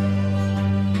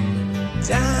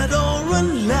 dead or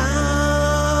alive.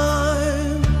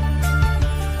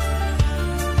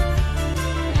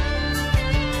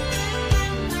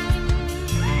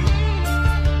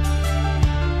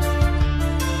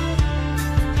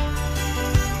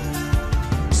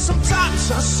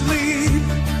 Sometimes I sleep,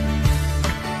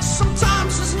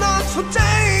 sometimes it's not for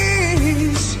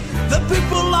days. The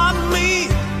people I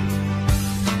meet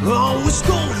always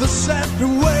go the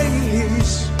separate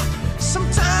ways.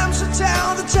 Sometimes I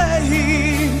tell the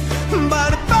tale by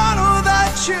the bottle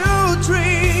that you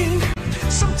drink.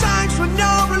 Sometimes when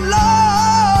you're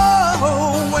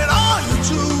alone, when all you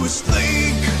do is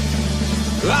think.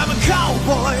 I'm a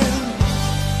cowboy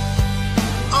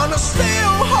on a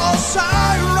steel horse I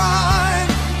ride.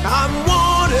 I'm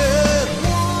wanted,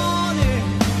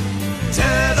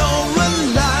 dead or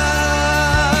alive.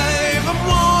 I'm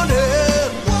wanted,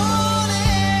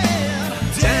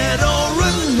 dead or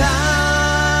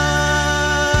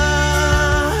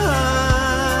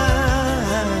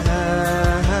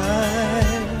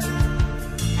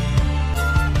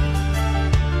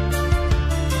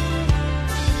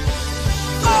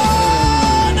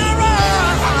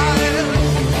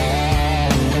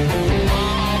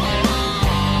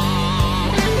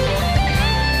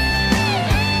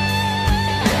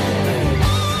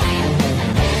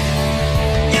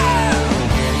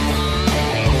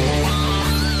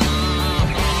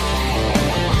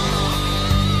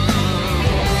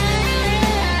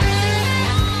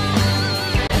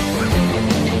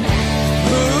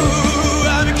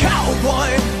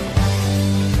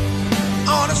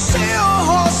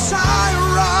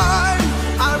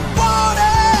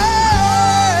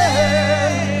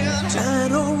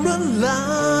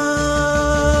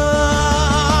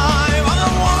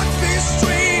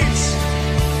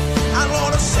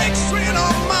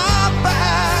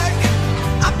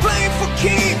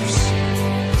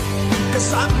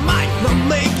I might not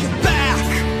make it back.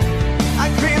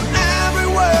 I've been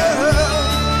everywhere,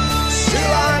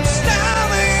 still I'm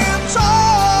standing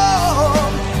tall.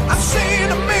 I've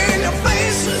seen a million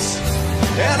faces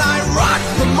and I rock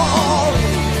them all.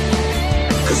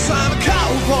 'Cause I'm a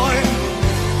cowboy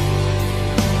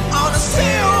on a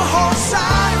steel horse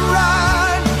I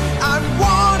ride. I'm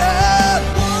wanted,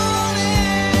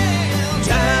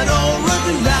 dead or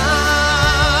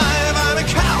alive. I'm a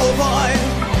cowboy,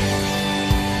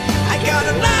 got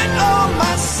a knight on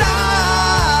my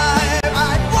side.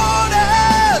 I want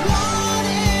it,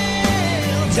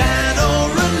 dead or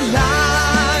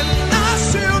alive. I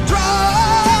still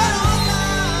drive,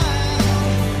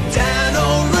 dead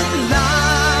or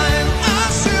alive. I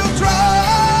still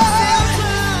drive,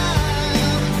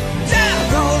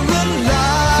 dead or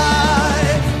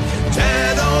alive,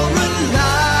 dead or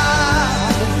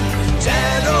alive,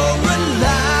 dead or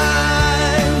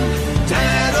alive,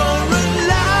 dead or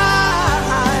alive.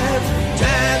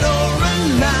 Dead or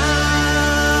alive.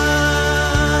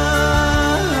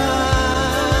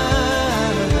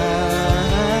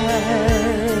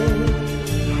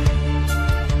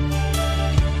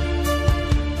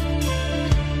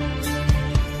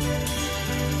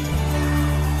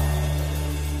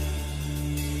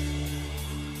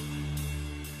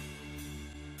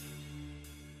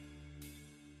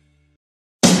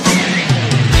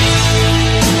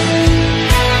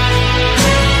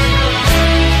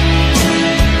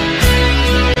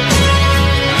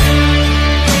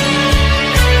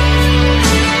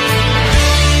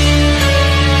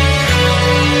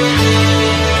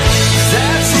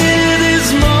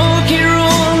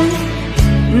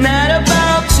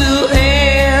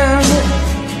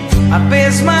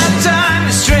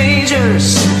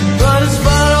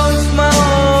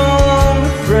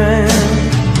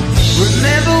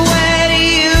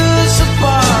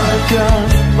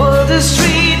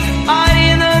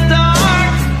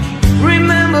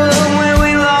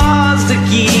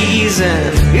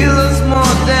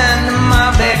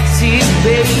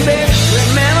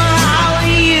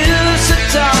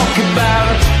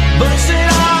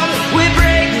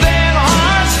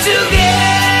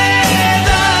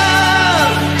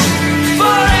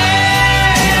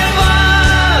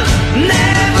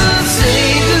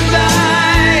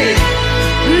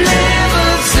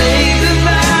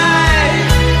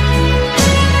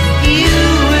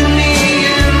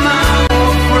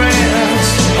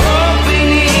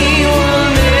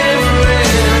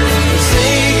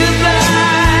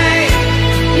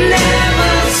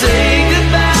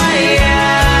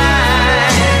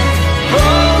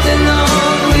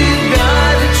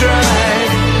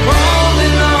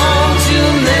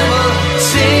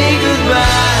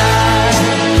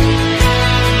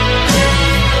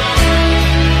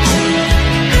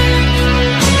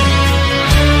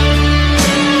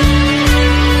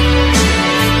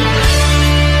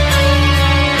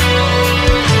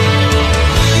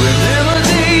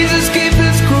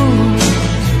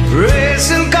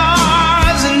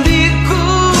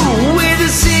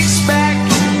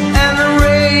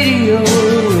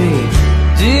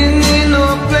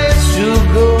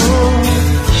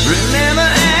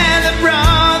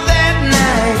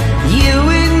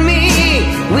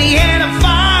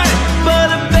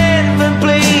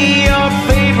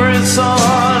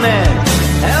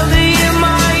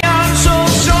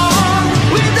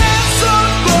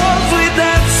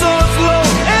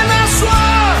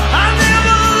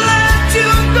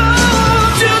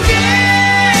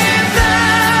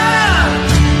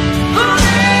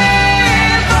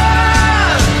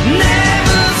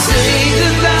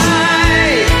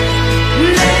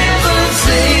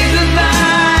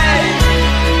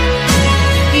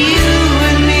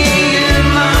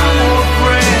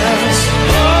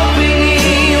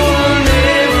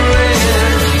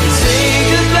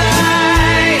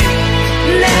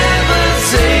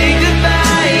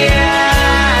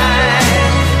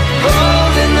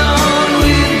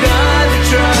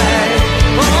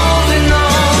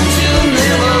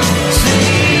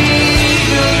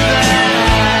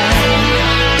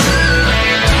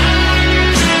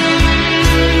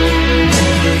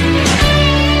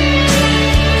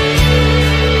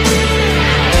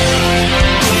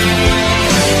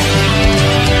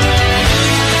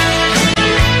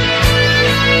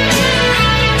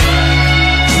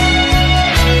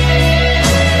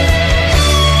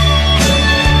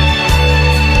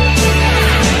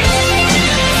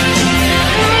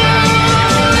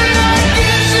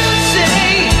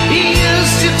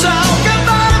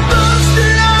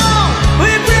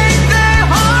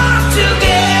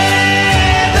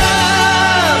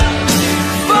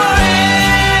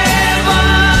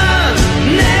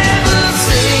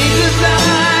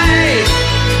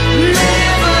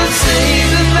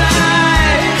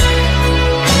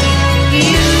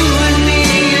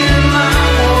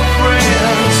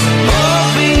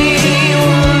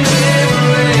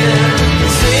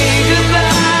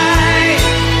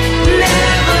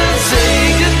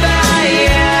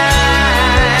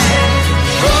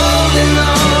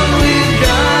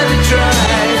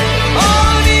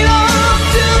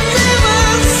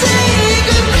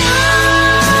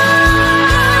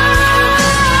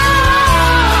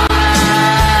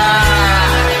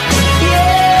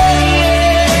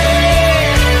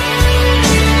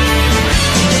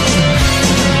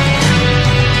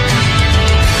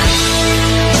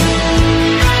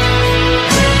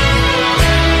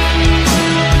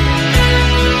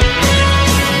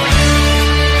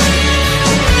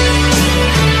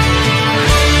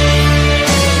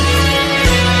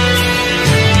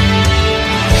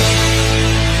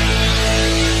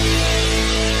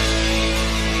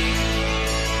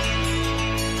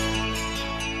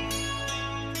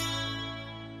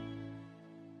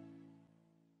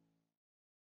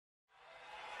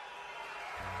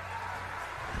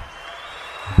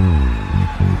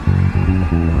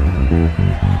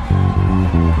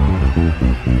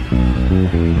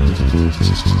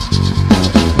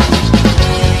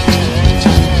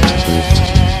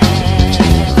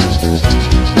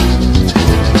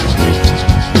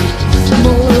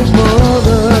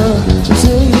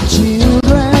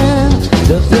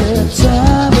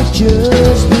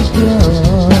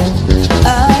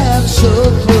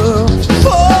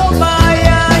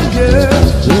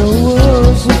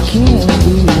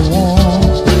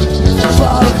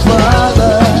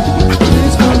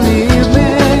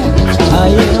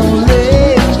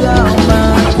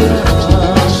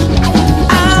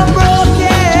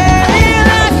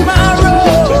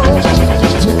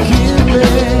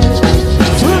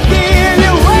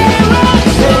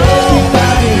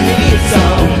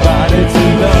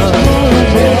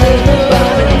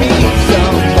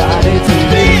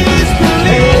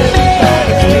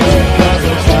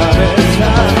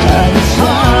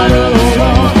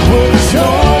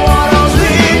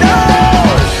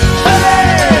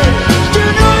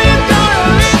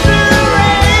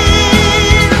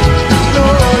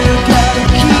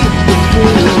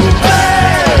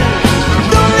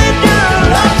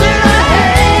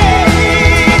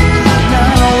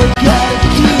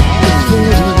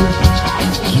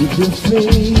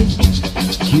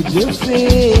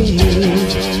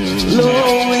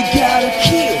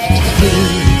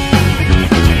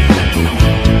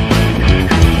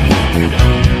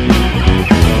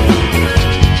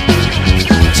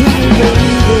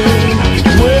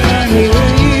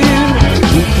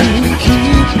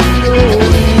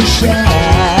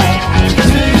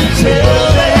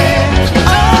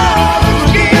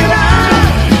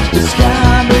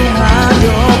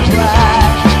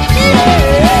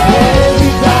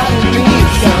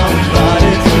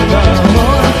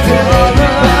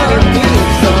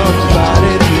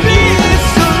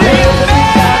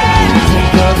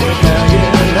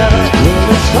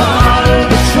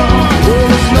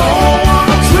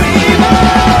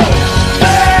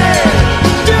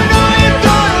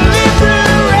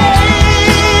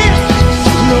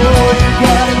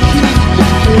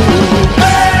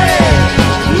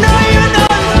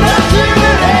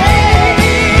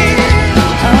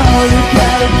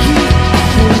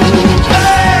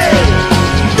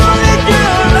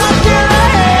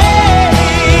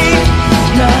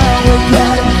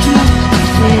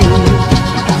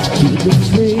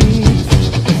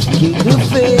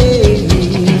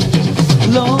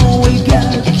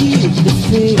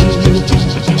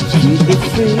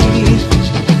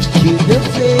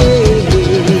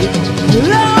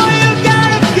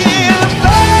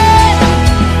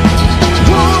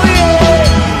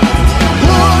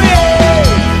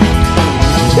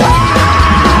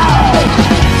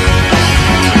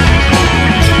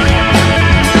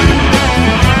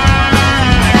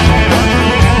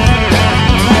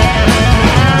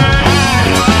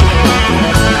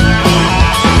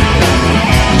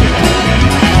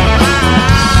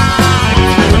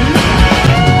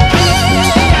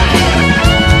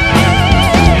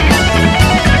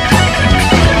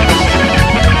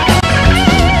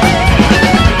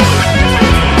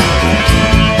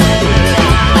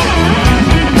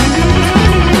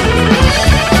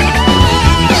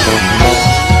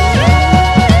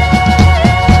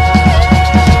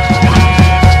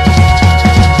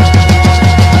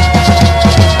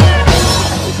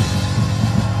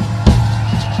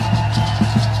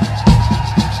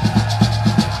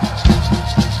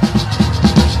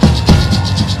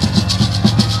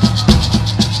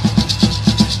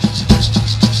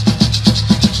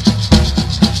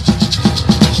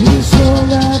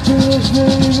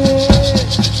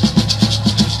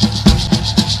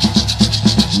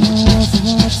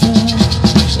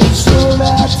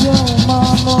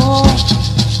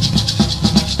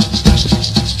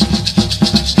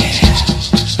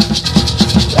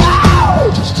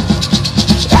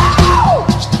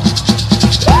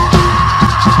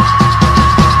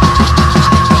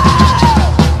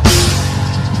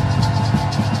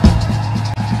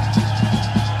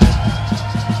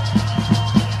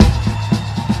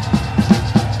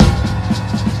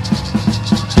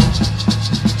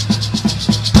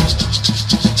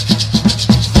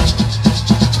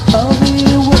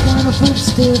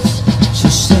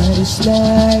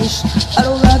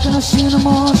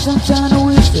 Sometimes I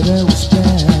wish that I was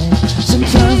back.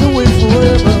 Sometimes I wait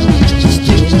forever, just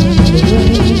getting in the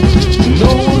rain.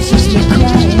 No one sees me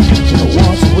crying, and I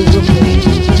want to with me.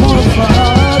 For a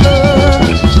father,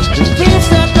 the things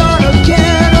that daughter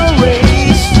can't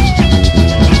erase.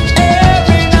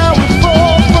 Every now we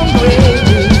fall from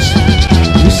grace.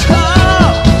 You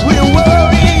stop with a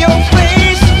worry in your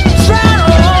face. Try to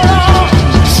hold on,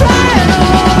 try to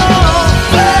hold on.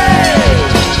 Hey,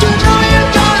 you know you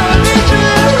gotta live.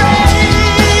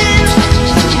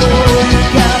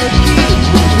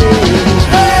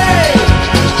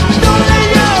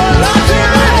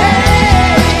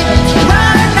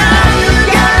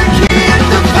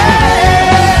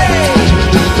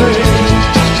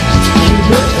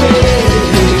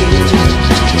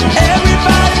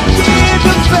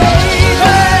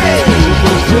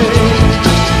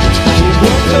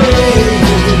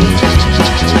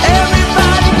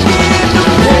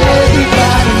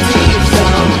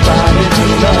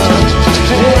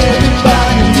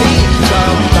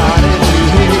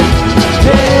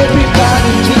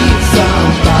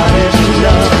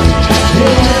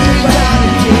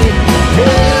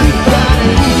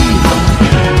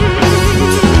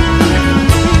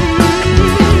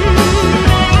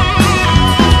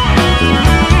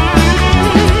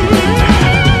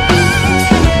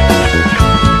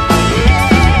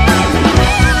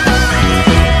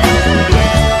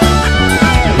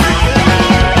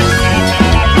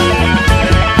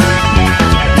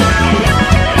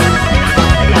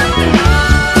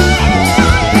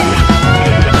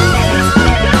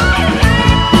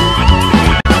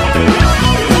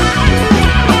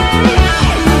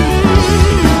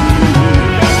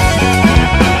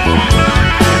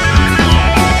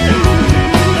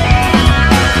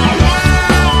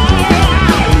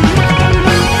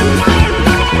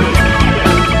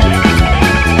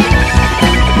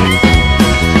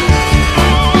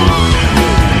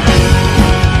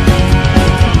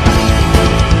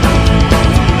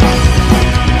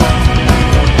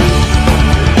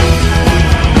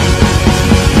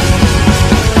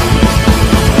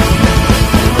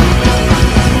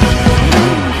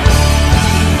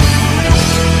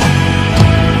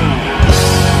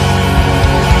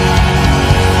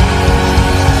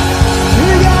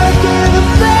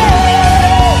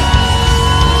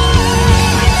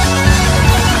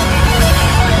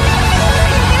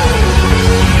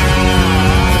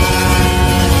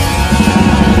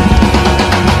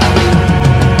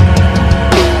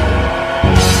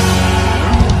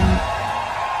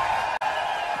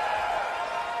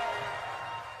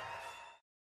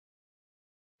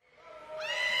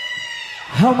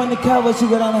 how many covers you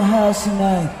got on the house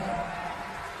tonight?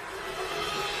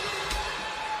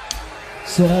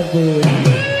 So out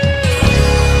there.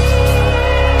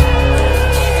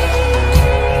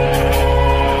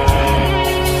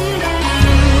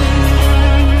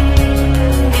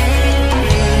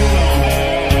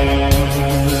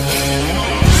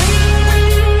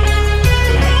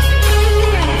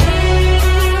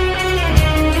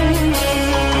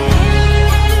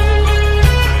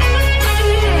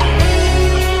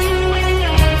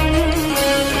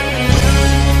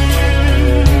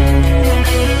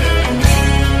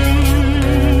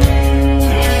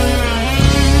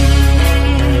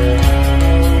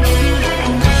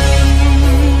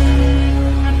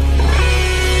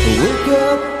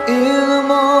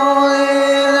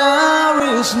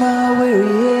 My weary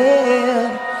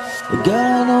head, I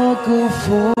got no good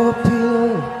for a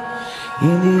pill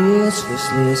in the edge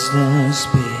restlessness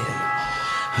bed.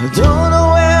 I don't know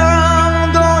where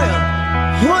I'm going,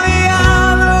 only I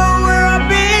know where I've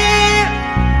been.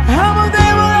 I'm a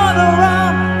devil on the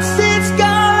run, since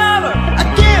God lover, I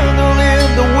can't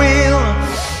live the wheel.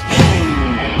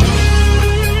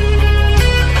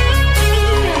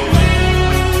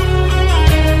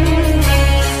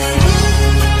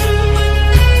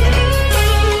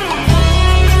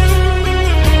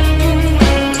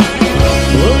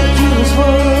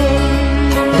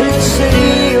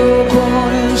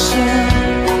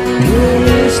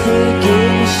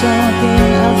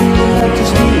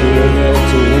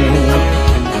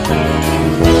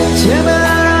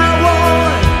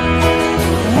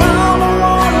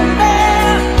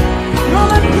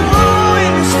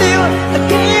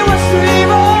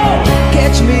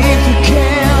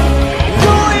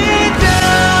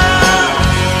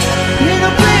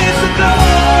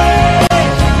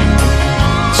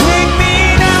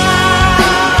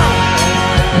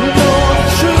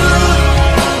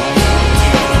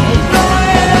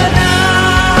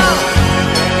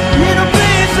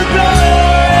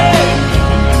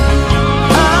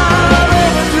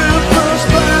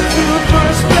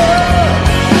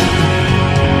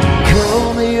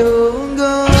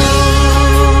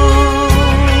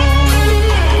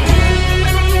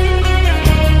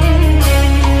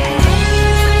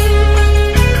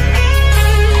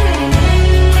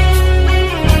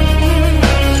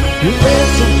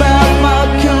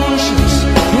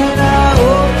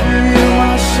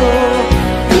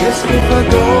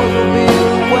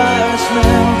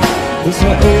 It's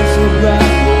my ears so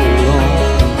bright for long.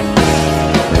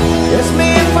 It's me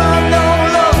if I don't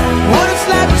love what it's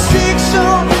like to sing so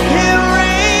in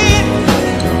rain.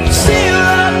 See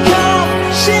her come,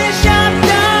 she shot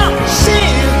down, she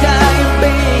dying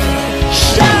babe,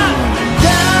 shot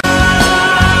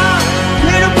down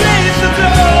in a place of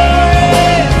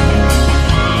glory.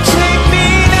 Take me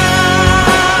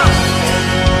now,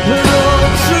 the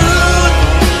Lord truth.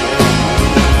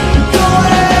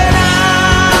 Going out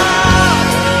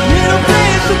in a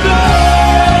place of glory.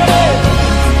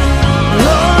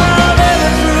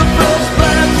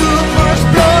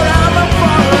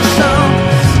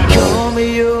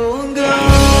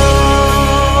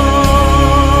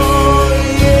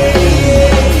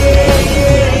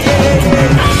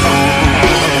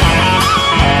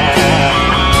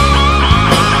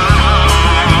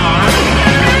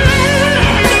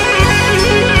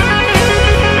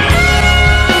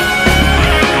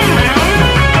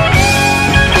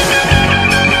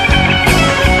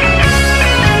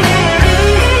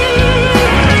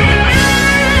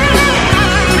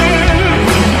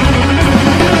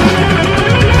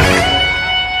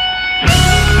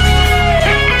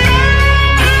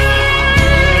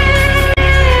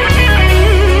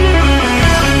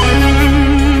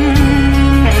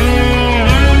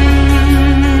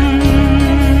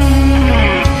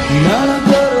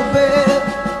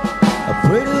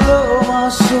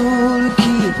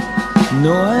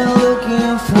 No, I ain't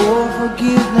looking for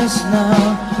forgiveness now.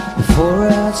 Before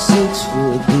I 6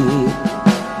 foot deep,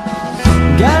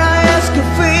 got